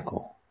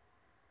tyrannical.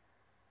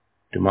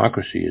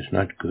 Democracy is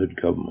not good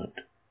government.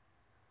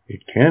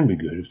 It can be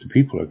good if the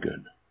people are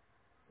good.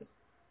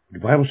 The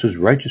Bible says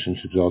righteousness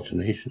exalts a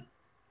nation.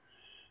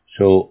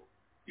 So,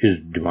 is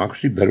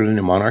democracy better than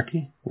a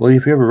monarchy? Well,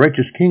 if you have a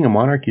righteous king, a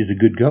monarchy is a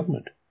good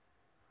government.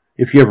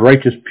 If you have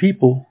righteous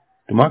people,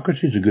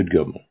 democracy is a good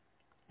government.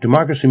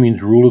 Democracy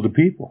means rule of the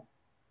people.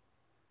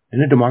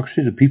 In a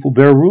democracy, the people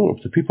bear rule.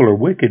 If the people are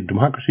wicked,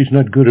 democracy is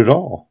not good at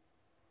all.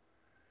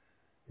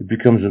 It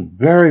becomes a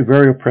very,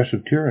 very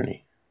oppressive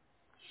tyranny.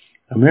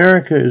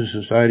 America is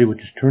a society which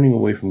is turning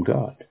away from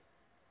God.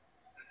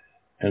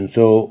 And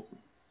so,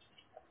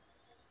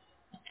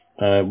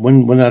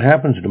 when that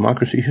happens,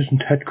 democracy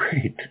isn't that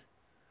great.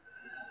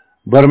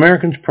 But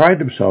Americans pride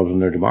themselves on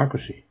their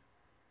democracy.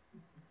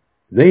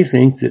 They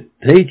think that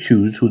they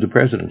choose who the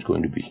president's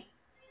going to be.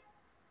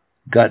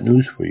 Got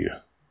news for you.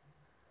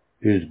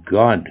 It is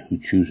God who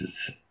chooses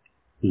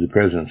who the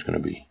president's going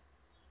to be.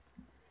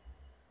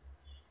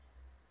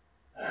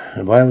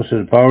 The Bible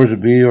says powers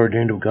that be are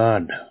ordained of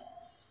God.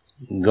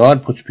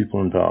 God puts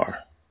people in power.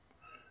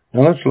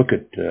 Now let's look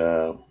at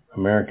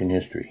American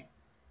history.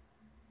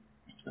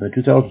 In the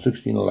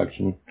 2016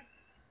 election,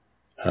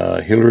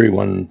 Hillary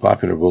won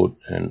popular vote,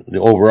 and the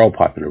overall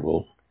popular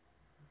vote.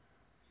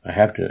 I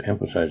have to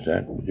emphasize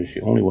that, because she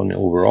only won the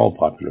overall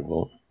popular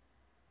vote.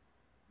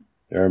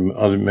 There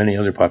are many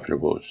other popular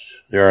votes.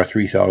 There are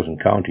 3,000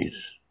 counties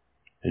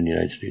in the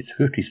United States,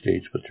 50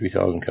 states, but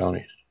 3,000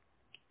 counties.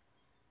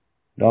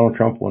 Donald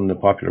Trump won the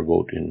popular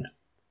vote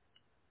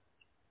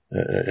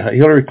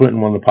Hillary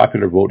Clinton won the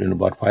popular vote in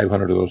about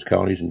 500 of those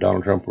counties, and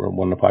Donald Trump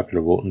won the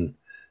popular vote in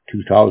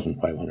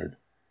 2,500.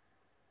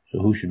 So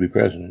who should be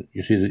president?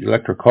 You see, the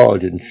Electoral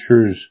College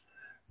ensures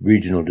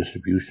regional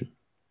distribution.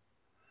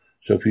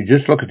 So if you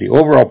just look at the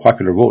overall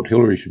popular vote,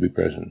 Hillary should be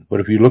president. But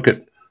if you look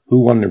at who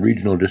won the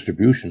regional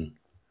distribution,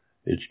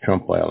 it's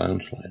Trump by a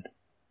landslide.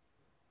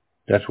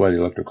 That's why the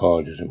Electoral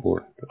College is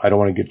important. I don't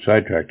want to get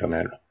sidetracked on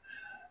that,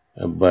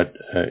 but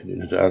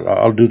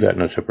I'll do that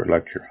in a separate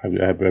lecture. I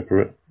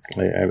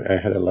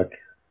had a lecture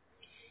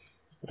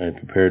I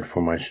prepared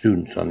for my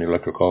students on the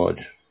Electoral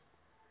College,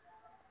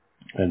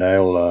 and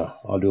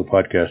I'll do a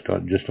podcast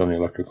just on the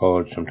Electoral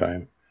College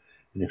sometime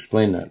and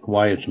explain that,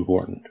 why it's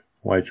important,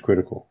 why it's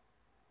critical.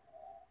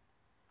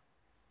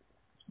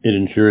 It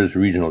ensures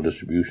regional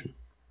distribution.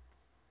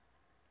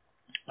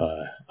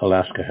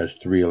 Alaska has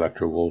 3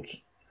 electoral votes.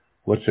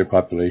 What's their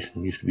population?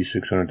 It used to be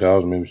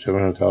 600,000, maybe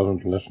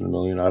 700,000, less than a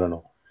million, I don't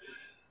know.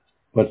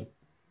 But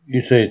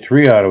you say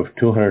 3 out of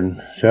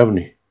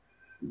 270,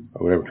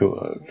 or whatever,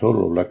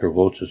 total electoral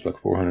votes is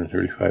like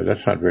 435.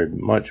 That's not very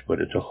much, but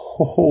it's a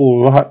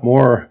whole lot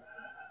more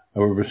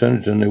of a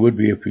percentage than they would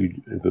be if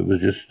it was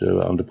just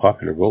on the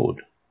popular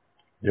vote.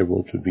 Their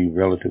votes would be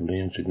relatively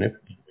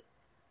insignificant.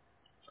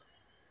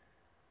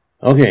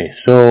 Okay,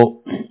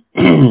 so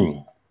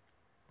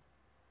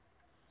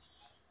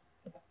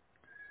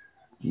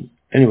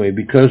anyway,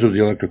 because of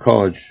the Electoral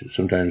College,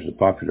 sometimes the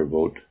popular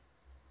vote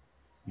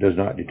does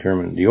not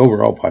determine, the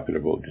overall popular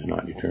vote does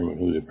not determine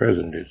who the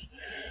president is.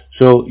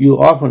 So you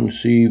often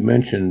see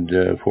mentioned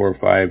 4 or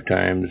 5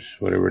 times,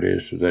 whatever it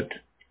is, that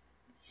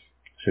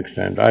 6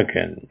 times, I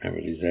can't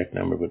remember the exact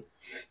number, but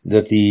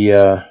that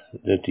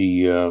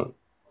the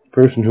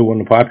person who won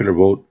the popular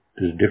vote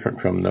is different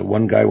from that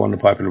one guy won the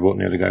popular vote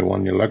and the other guy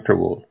won the electoral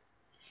vote.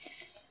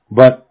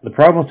 But the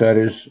problem with that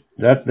is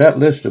that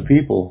list of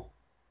people,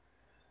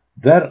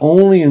 that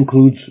only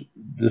includes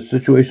the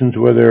situations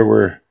where there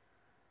were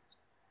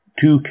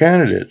 2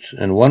 candidates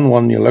and one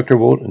won the electoral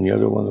vote and the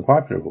other won the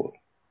popular vote.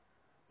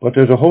 But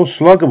there's a whole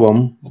slug of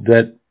them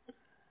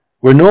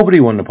where nobody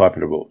won the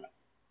popular vote.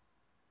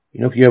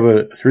 If you have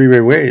a 3-way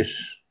race,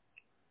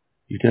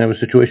 you can have a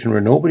situation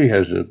where nobody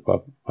has a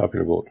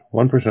popular vote.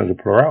 One person has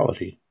a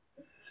plurality.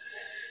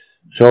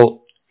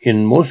 So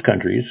in most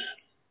countries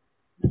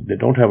that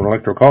don't have an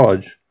electoral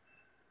college,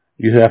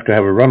 you have to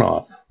have a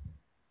runoff.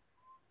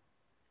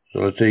 So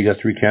let's say you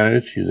got 3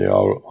 candidates,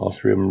 all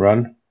 3 of them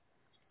run,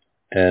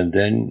 and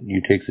then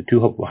you take the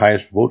 2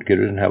 highest vote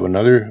getters and have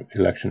another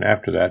election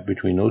after that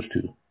between those 2.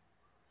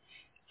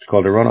 It's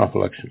called a runoff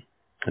election,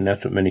 and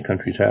that's what many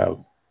countries have.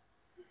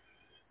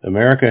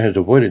 America has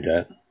avoided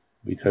that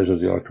because of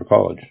the electoral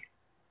college.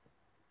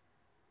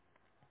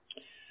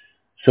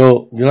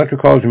 So the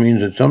electoral college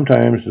means that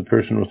sometimes the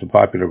person with the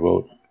popular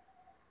vote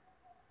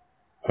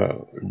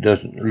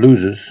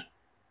loses,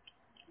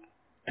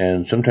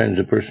 and sometimes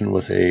the person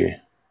with a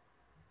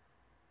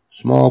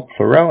small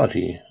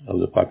plurality of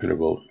the popular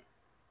vote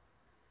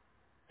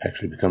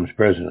actually becomes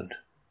president.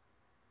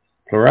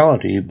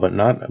 Plurality, but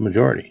not a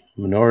majority.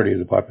 Minority of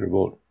the popular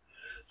vote.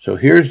 So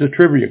here's the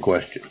trivia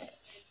question.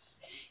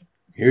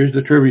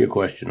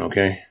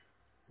 Okay?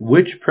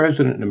 Which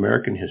president in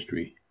American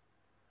history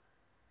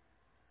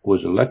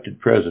was elected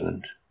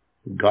president,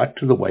 got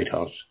to the White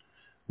House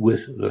with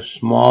the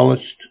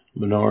smallest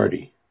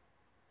minority?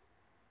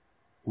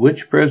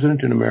 Which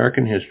president in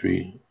American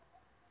history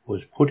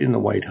was put in the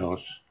White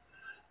House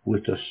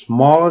with the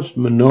smallest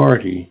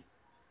minority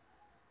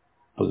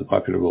of the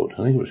popular vote?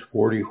 I think it was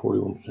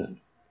 41%.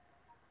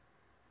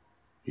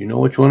 You know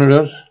which one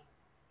it is?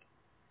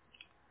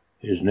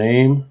 His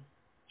name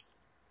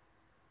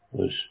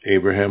was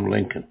Abraham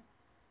Lincoln.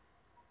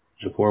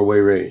 It's a 4-way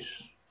race.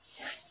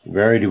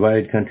 Very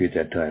divided country at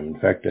that time. In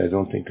fact, I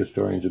don't think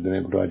historians have been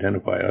able to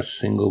identify a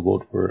single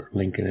vote for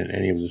Lincoln in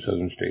any of the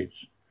southern states.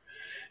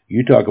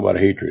 You talk about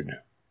hatred.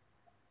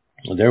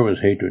 Well, there was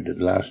hatred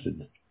that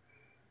lasted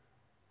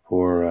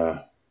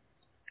for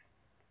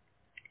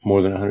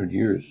more than 100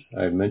 years.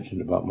 I've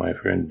mentioned about my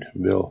friend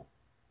Bill,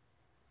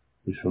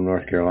 who's from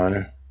North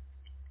Carolina.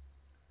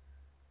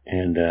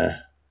 And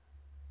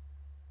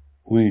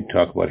we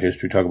talk about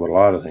history, talk about a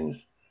lot of things.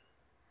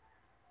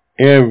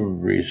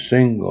 Every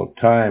single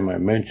time I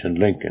mentioned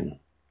Lincoln,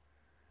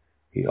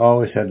 he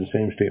always had the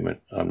same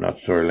statement. I'm not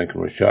sorry Lincoln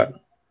was shot.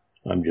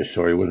 I'm just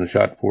sorry he wasn't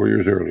shot 4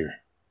 years earlier.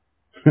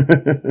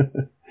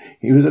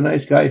 He was a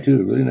nice guy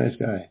too, a really nice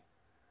guy.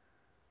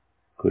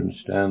 Couldn't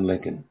stand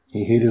Lincoln.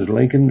 He hated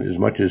Lincoln as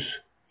much as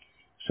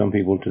some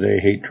people today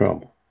hate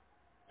Trump.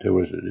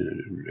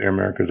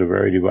 America's a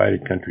very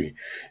divided country,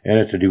 and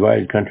it's a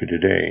divided country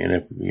today. And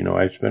if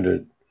I spent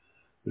a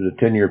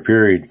 10-year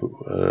period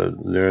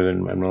there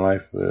in my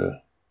life.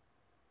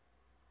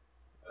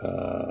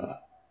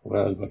 Well,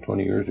 it was about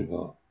 20 years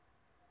ago.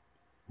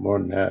 More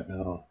than that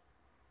now.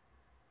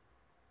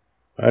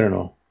 I don't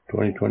know.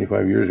 20,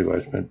 25 years ago,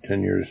 I spent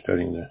 10 years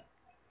studying the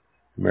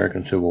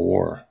American Civil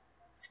War.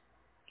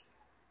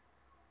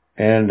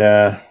 And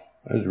I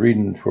was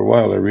reading for a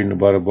while. I was reading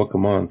about a book a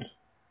month.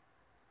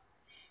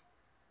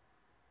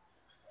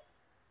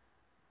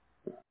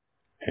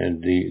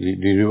 And the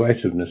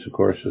divisiveness, of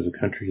course, of the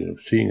country,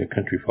 seeing a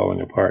country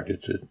falling apart,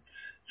 it's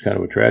kind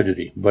of a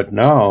tragedy. But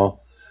now,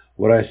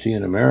 what I see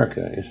in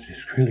America is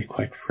really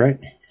quite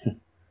frightening.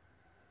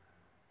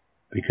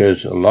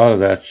 Because a lot of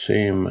that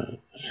same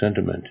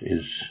sentiment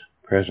is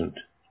present.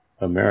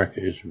 America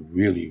is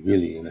really,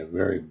 really in a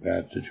very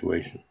bad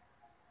situation.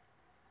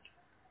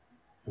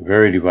 A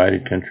very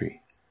divided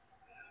country.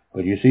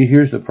 But you see,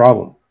 here's the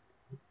problem.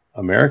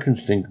 Americans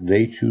think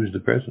they choose the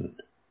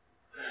president.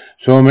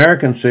 So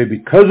Americans say,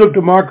 because of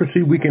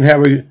democracy, we can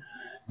have a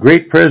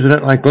great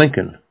president like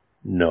Lincoln.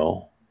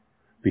 No,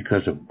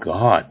 because of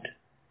God,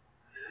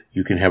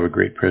 you can have a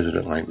great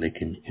president like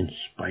Lincoln in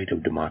spite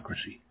of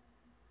democracy.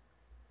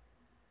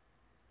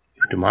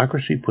 If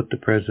democracy put the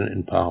president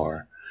in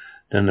power,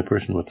 then the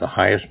person with the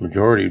highest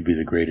majority would be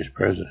the greatest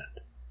president.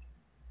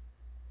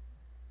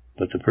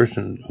 But the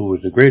person who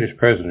was the greatest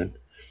president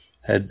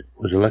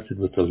was elected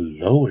with the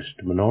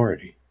lowest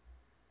minority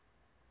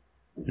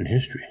in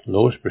history,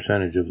 lowest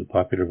percentage of the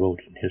popular vote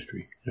in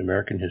history, in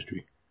American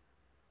history.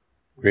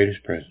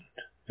 Greatest president,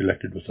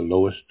 elected with the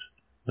lowest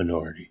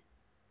minority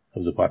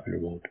of the popular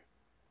vote.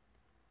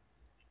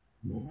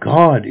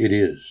 God it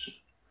is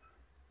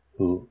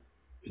who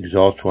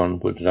exalts one,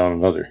 puts down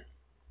another.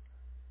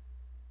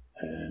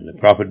 And the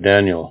prophet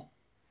Daniel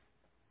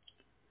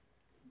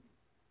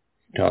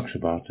talks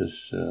about this.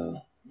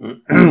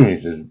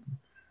 He says,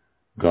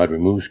 God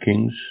removes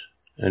kings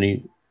and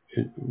he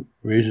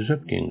raises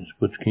up kings,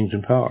 puts kings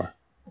in power.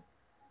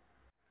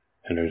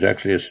 And there's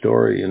actually a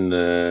story in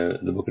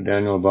the book of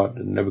Daniel about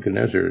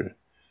Nebuchadnezzar.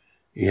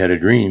 he had a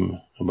dream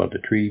about the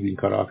tree being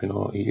cut off.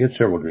 He had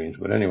several dreams,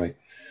 but anyway,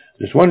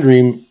 this one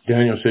dream,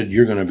 Daniel said,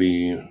 "You're going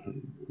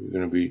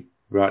to be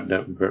brought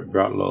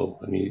low,"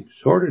 and he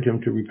exhorted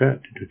him to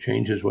repent, to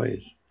change his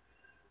ways.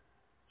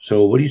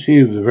 So what do you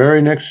see? The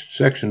very next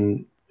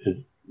section is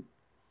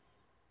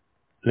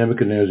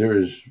Nebuchadnezzar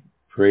is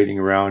parading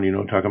around,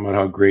 talking about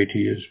how great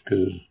he is,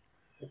 because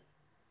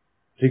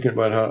thinking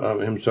about how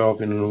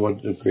himself and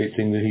what the great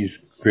thing that he's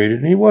created,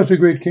 and he was a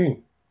great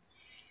king.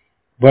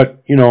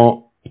 But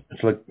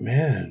it's like,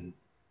 man,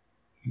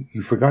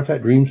 you forgot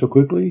that dream so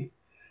quickly,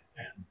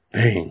 and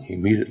bang!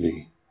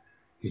 Immediately,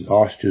 he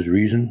lost his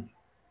reason,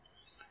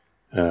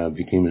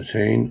 became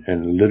insane,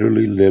 and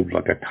literally lived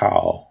like a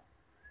cow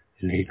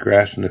and ate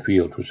grass in the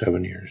field for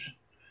 7 years.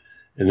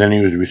 And then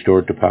he was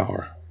restored to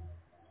power.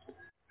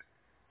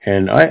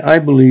 And I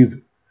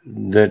believe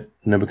that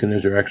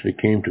Nebuchadnezzar actually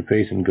came to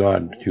faith in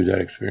God through that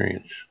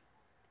experience.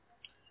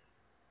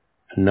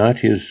 Not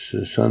his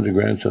sons and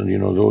grandsons,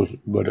 those,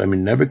 but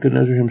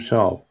Nebuchadnezzar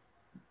himself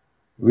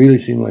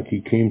really seemed like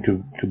he came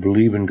to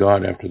believe in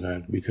God after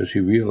that, because he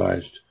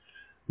realized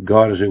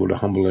God is able to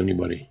humble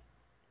anybody.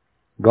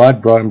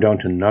 God brought him down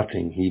to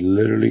nothing. He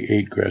literally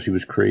ate grass. He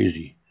was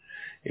crazy.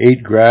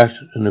 Ate grass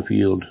in the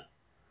field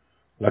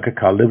like a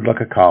cow, lived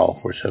like a cow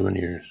for 7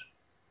 years.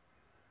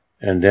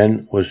 And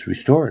then was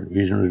restored.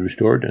 Reason was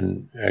restored,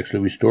 and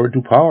actually restored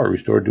to power,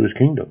 restored to his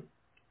kingdom.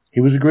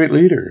 He was a great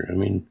leader.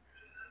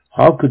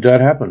 How could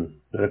that happen?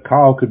 That a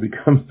cow could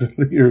become the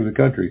leader of the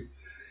country?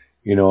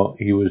 He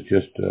was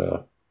just,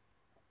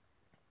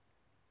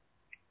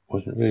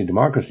 wasn't really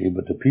democracy,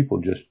 but the people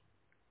just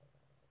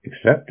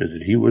accepted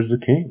that he was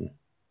the king.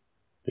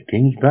 The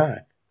king's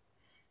back.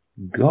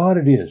 God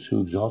it is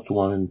who exalts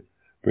one and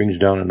brings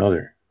down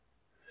another.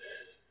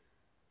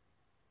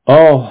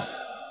 All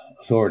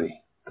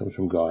authority comes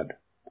from God.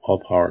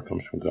 All power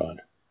comes from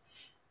God.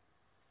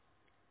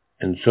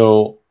 And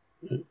so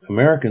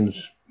Americans,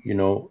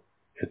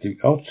 at the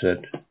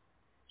outset,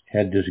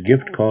 had this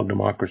gift called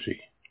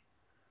democracy.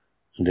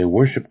 And they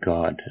worship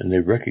God, and they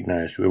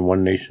recognize we're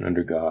one nation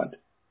under God.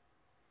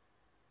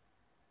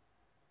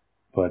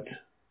 But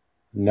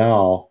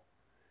now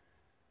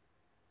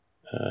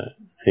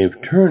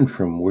they've turned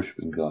from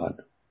worshiping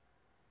God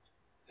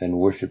and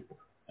worship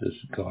this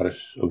goddess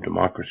of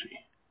democracy.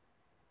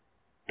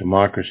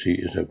 Democracy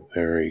is a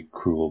very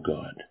cruel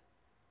God.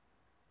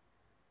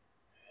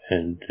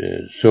 And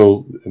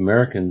so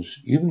Americans,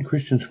 even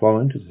Christians, fall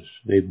into this.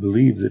 They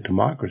believe that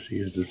democracy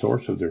is the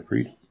source of their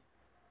freedom.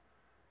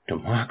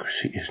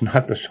 Democracy is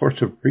not the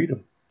source of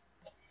freedom.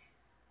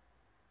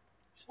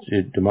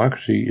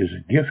 Democracy is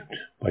a gift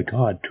by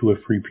God to a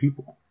free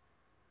people.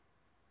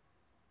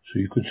 So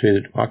you could say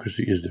that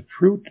democracy is the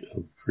fruit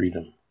of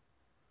freedom.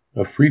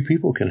 A free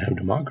people can have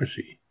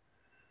democracy.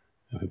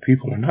 If the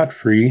people are not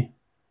free,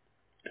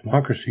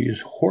 democracy is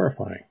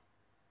horrifying.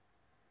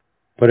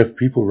 But if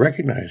people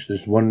recognize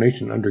there's one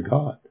nation under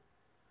God,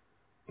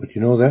 but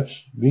that's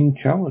being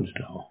challenged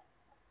now.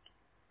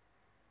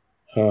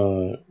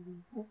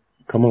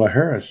 Kamala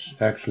Harris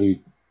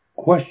actually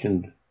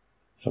questioned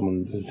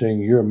someone saying,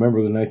 "You're a member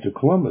of the Knights of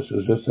Columbus,"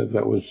 as if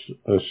that was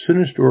a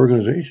sinister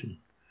organization.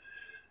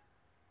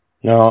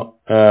 Now,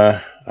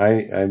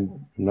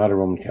 I'm not a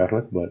Roman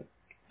Catholic, but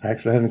I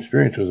actually had an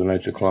experience with the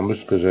Knights of Columbus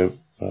because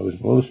I was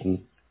in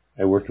Lewiston.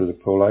 I worked with the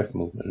pro-life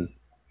movement.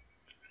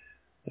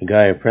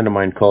 A friend of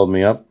mine, called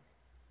me up.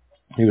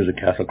 He was a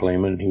Catholic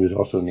layman. He was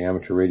also in the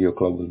amateur radio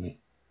club with me.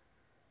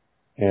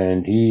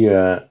 And he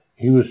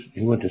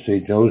went to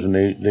St. Joe's, and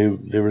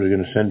they were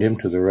going to send him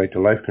to the Right to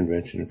Life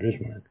convention in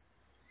Bismarck.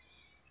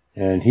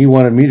 And he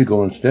wanted me to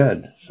go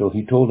instead. So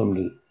he told them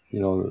to,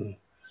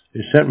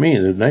 they sent me,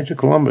 the Knights of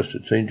Columbus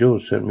at St.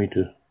 Joe's sent me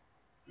to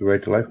the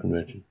Right to Life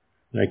convention.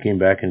 And I came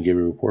back and gave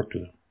a report to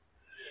them.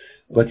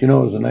 But it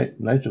was the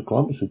Knights of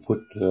Columbus who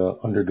put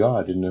under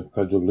God in the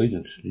Pledge of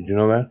Allegiance. Did you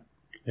know that?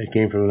 It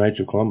came from the Knights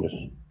of Columbus.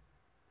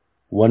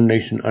 One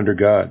nation under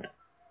God.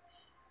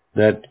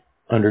 That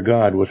under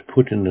God was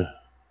put in the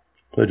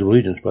Pledge of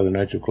Allegiance by the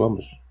Knights of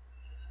Columbus.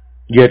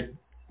 Yet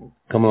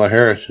Kamala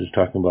Harris is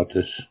talking about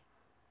this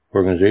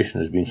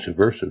organization as being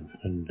subversive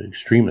and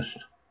extremist.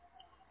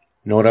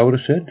 You know what I would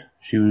have said?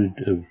 She would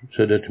have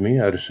said that to me.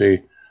 I'd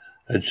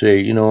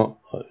say,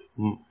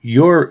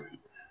 your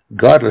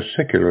godless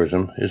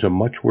secularism is a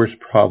much worse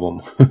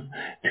problem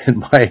than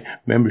my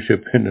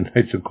membership in the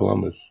Knights of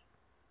Columbus.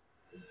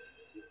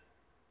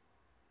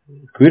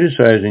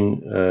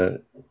 Criticizing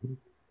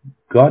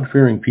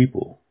God-fearing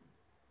people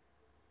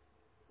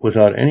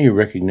without any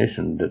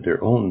recognition that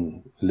their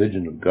own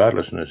religion of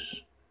godlessness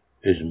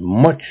is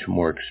much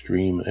more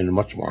extreme and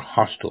much more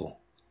hostile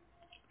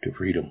to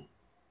freedom.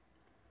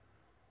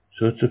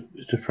 So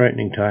it's a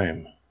frightening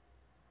time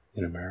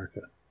in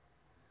America.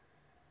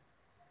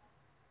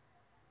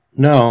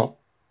 Now,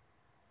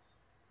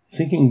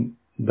 thinking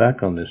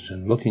back on this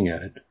and looking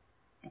at it,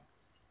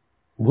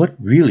 what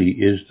really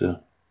is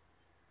the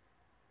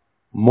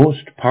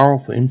most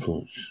powerful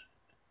influence,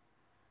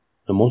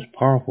 the most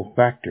powerful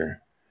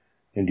factor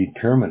in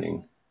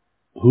determining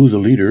who the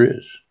leader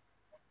is?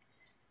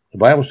 The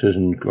Bible says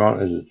in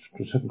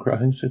Second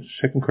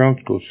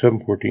Chronicles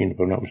 7:14, if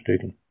I'm not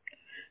mistaken,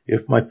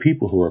 if my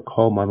people who are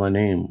called by my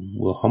name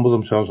will humble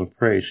themselves and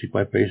pray, seek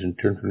my face, and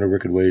turn from their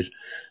wicked ways,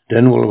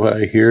 then will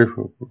I hear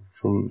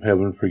from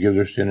heaven, forgive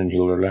their sin, and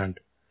heal their land.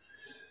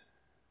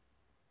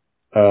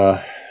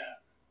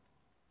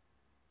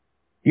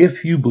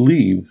 If you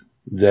believe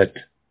that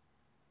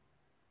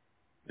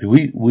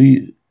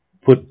we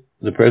put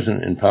the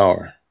president in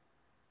power,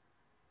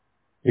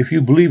 if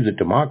you believe that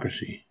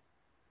democracy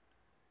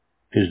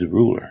is the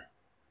ruler,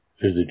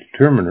 is the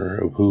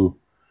determiner of who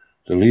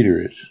the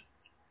leader is,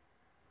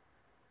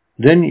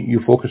 then you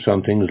focus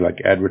on things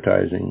like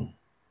advertising,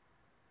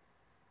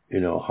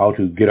 how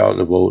to get out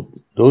the vote.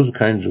 Those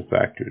kinds of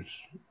factors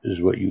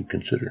is what you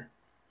consider.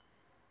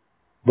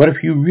 But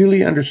if you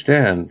really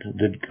understand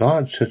that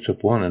God sets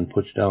up one and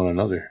puts down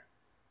another,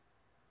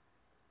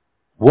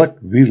 what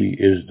really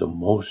is the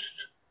most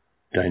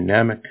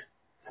dynamic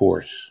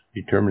force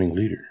determining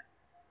leader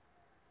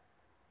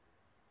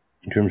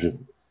in terms of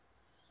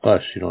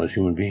us, as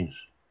human beings?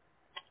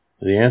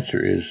 The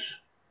answer is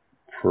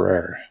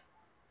prayer.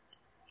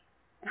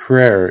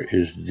 Prayer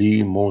is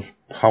the most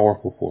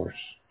powerful force,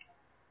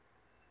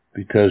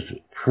 because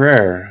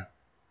prayer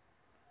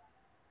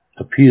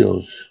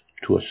appeals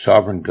to a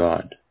sovereign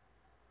God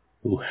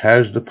who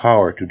has the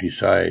power to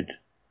decide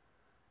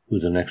who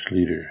the next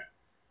leader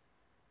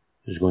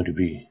is going to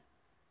be.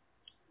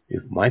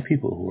 If my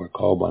people who are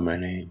called by my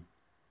name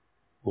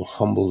will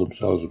humble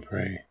themselves and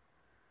pray,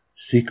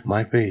 seek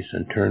my face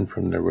and turn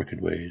from their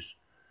wicked ways,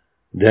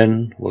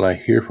 then will I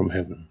hear from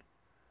heaven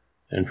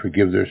and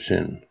forgive their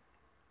sin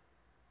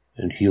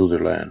and heal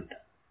their land.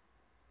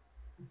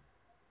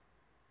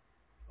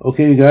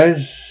 Okay, you guys,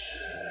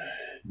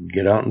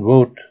 get out and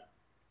vote.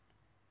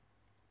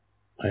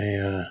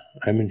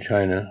 I'm in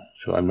China,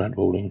 so I'm not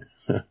voting.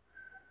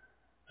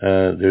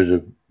 There's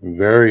a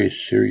very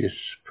serious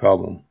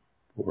problem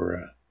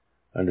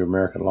under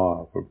American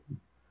law for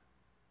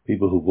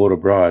people who vote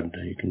abroad.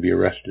 You can be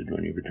arrested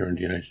when you return to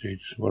the United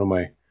States. One of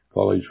my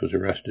colleagues was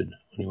arrested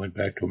when he went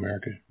back to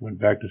America. Went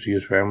back to see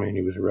his family, and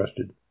he was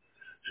arrested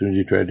as soon as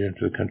he tried to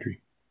enter the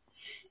country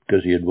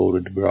because he had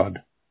voted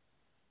abroad.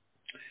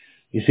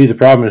 You see, the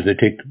problem is they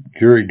take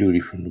jury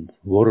duty from the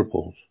voter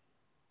polls.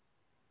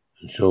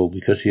 And so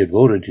because he had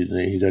voted,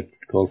 he got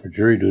called for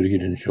jury duty. He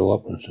didn't show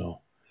up, and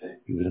so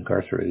he was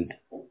incarcerated.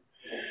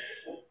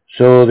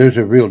 So there's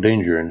a real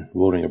danger in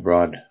voting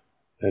abroad.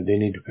 They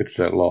need to fix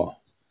that law.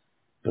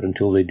 But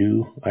until they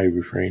do, I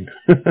refrain.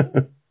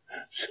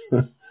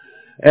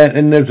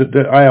 And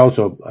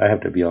I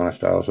have to be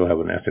honest, I also have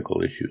an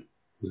ethical issue.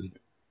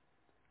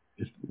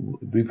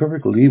 It'd be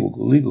perfectly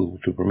legal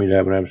for me to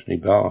have an absentee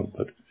ballot,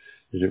 but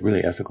is it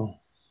really ethical?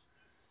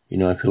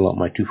 I fill out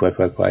my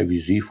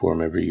 2555EZ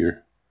form every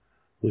year,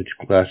 which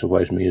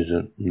classifies me as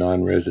a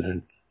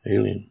non-resident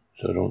alien,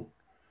 so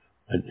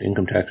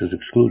income tax is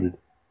excluded.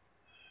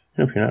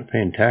 If you're not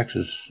paying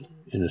taxes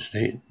in a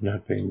state,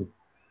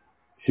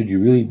 should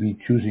you really be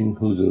choosing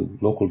who the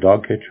local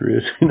dog catcher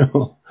is?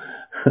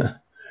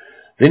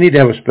 They need to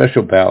have a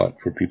special ballot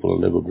for people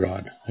to live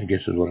abroad, I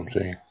guess is what I'm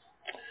saying.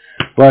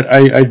 But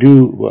I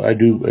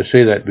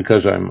say that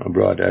because I'm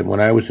abroad. When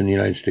I was in the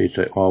United States,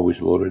 I always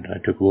voted. I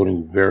took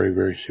voting very,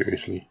 very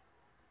seriously.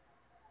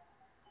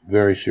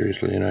 Very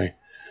seriously, and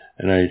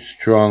I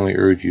strongly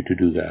urge you to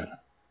do that.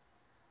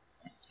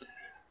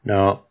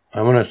 Now,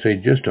 I want to say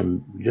just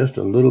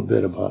a little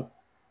bit about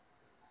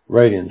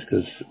write-ins,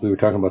 because we were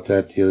talking about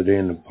that the other day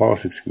in the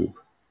politics group.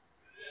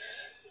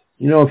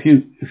 If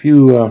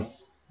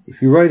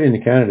you write in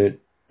a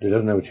candidate that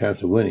doesn't have a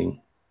chance of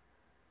winning,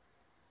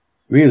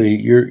 really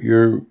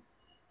you're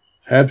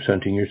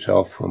absenting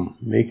yourself from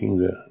making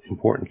the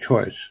important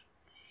choice.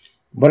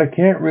 But I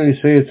can't really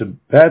say it's a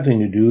bad thing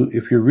to do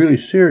if you're really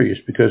serious,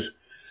 because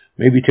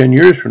maybe 10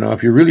 years from now,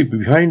 if you're really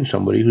behind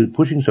somebody who's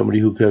pushing somebody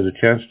who has a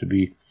chance to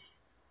be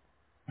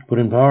put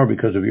in power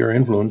because of your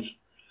influence,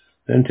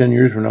 then 10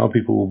 years from now,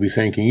 people will be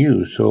thanking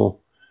you. So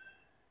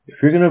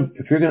if you're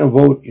gonna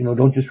vote,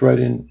 don't just write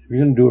in. If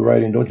you're gonna do a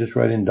write-in, don't just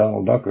write in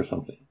Donald Duck or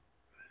something.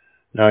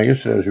 Now,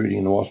 yesterday I was reading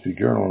in the Wall Street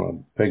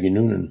Journal Peggy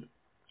Noonan,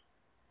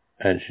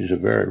 and she's a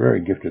very,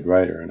 very gifted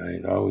writer, and I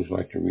always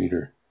like to read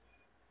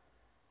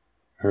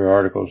her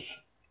articles.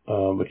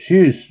 But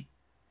she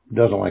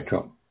doesn't like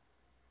Trump,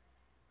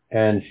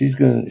 and she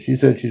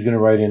said she's gonna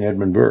write in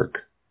Edmund Burke.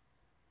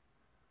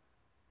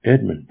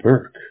 Edmund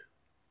Burke.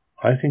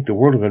 I think the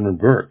world of Edmund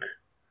Burke.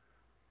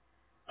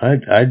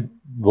 I'd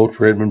vote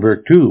for Edmund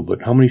Burke too,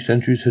 but how many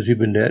centuries has he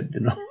been dead?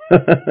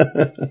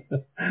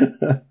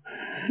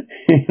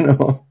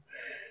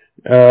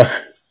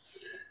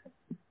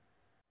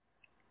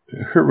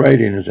 Her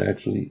writing is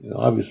actually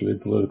obviously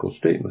a political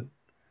statement.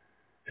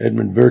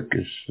 Edmund Burke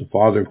is the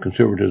father of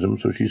conservatism,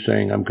 so she's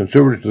saying, I'm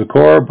conservative to the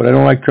core, but I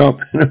don't like Trump.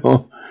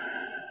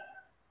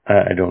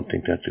 I don't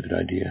think that's a good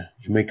idea.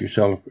 You make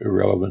yourself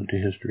irrelevant to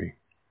history.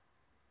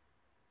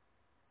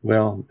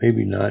 Well,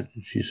 maybe not.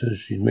 She says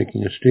she's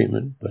making a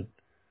statement, but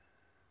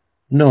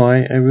no,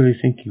 I really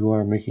think you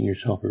are making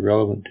yourself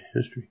irrelevant to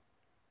history.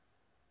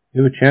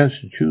 You have a chance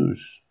to choose.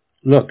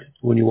 look,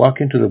 when you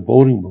walk into the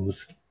voting booth,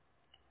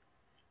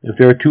 if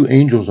there are two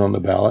angels on the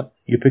ballot,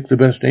 you pick the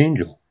best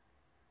angel.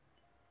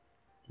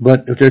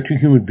 But if there are two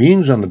human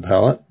beings on the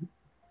ballot,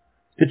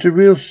 it's a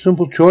real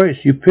simple choice.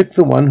 You pick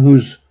the one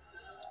who's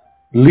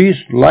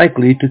least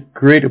likely to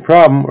create a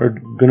problem or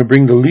going to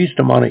bring the least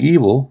amount of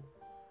evil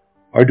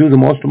or do the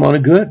most amount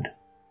of good.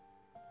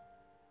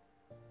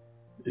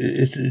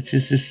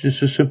 It's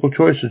just a simple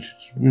choice. It's,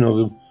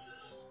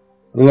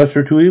 the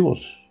lesser two evils.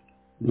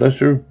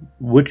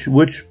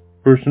 Which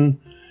person,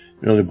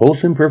 they're both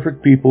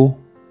imperfect people,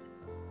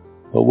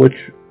 but which,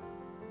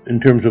 in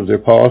terms of their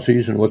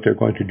policies and what they're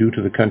going to do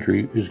to the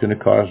country, is going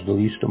to cause the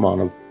least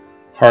amount of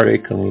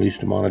heartache and the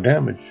least amount of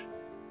damage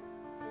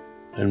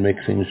and make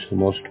things the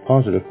most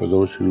positive for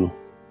those who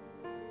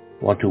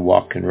want to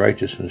walk in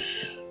righteousness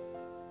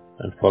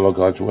and follow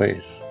God's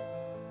ways.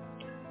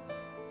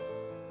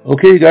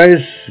 Okay, guys,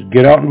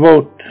 get out and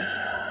vote.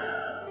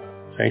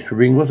 Thanks for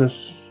being with us.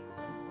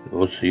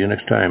 We'll see you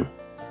next time.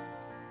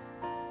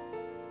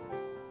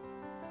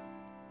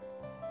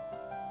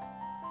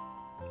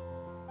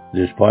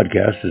 This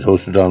podcast is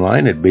hosted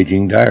online at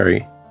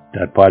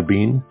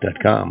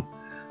beijingdiary.podbean.com.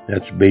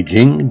 That's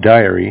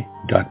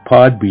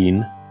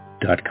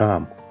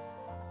beijingdiary.podbean.com.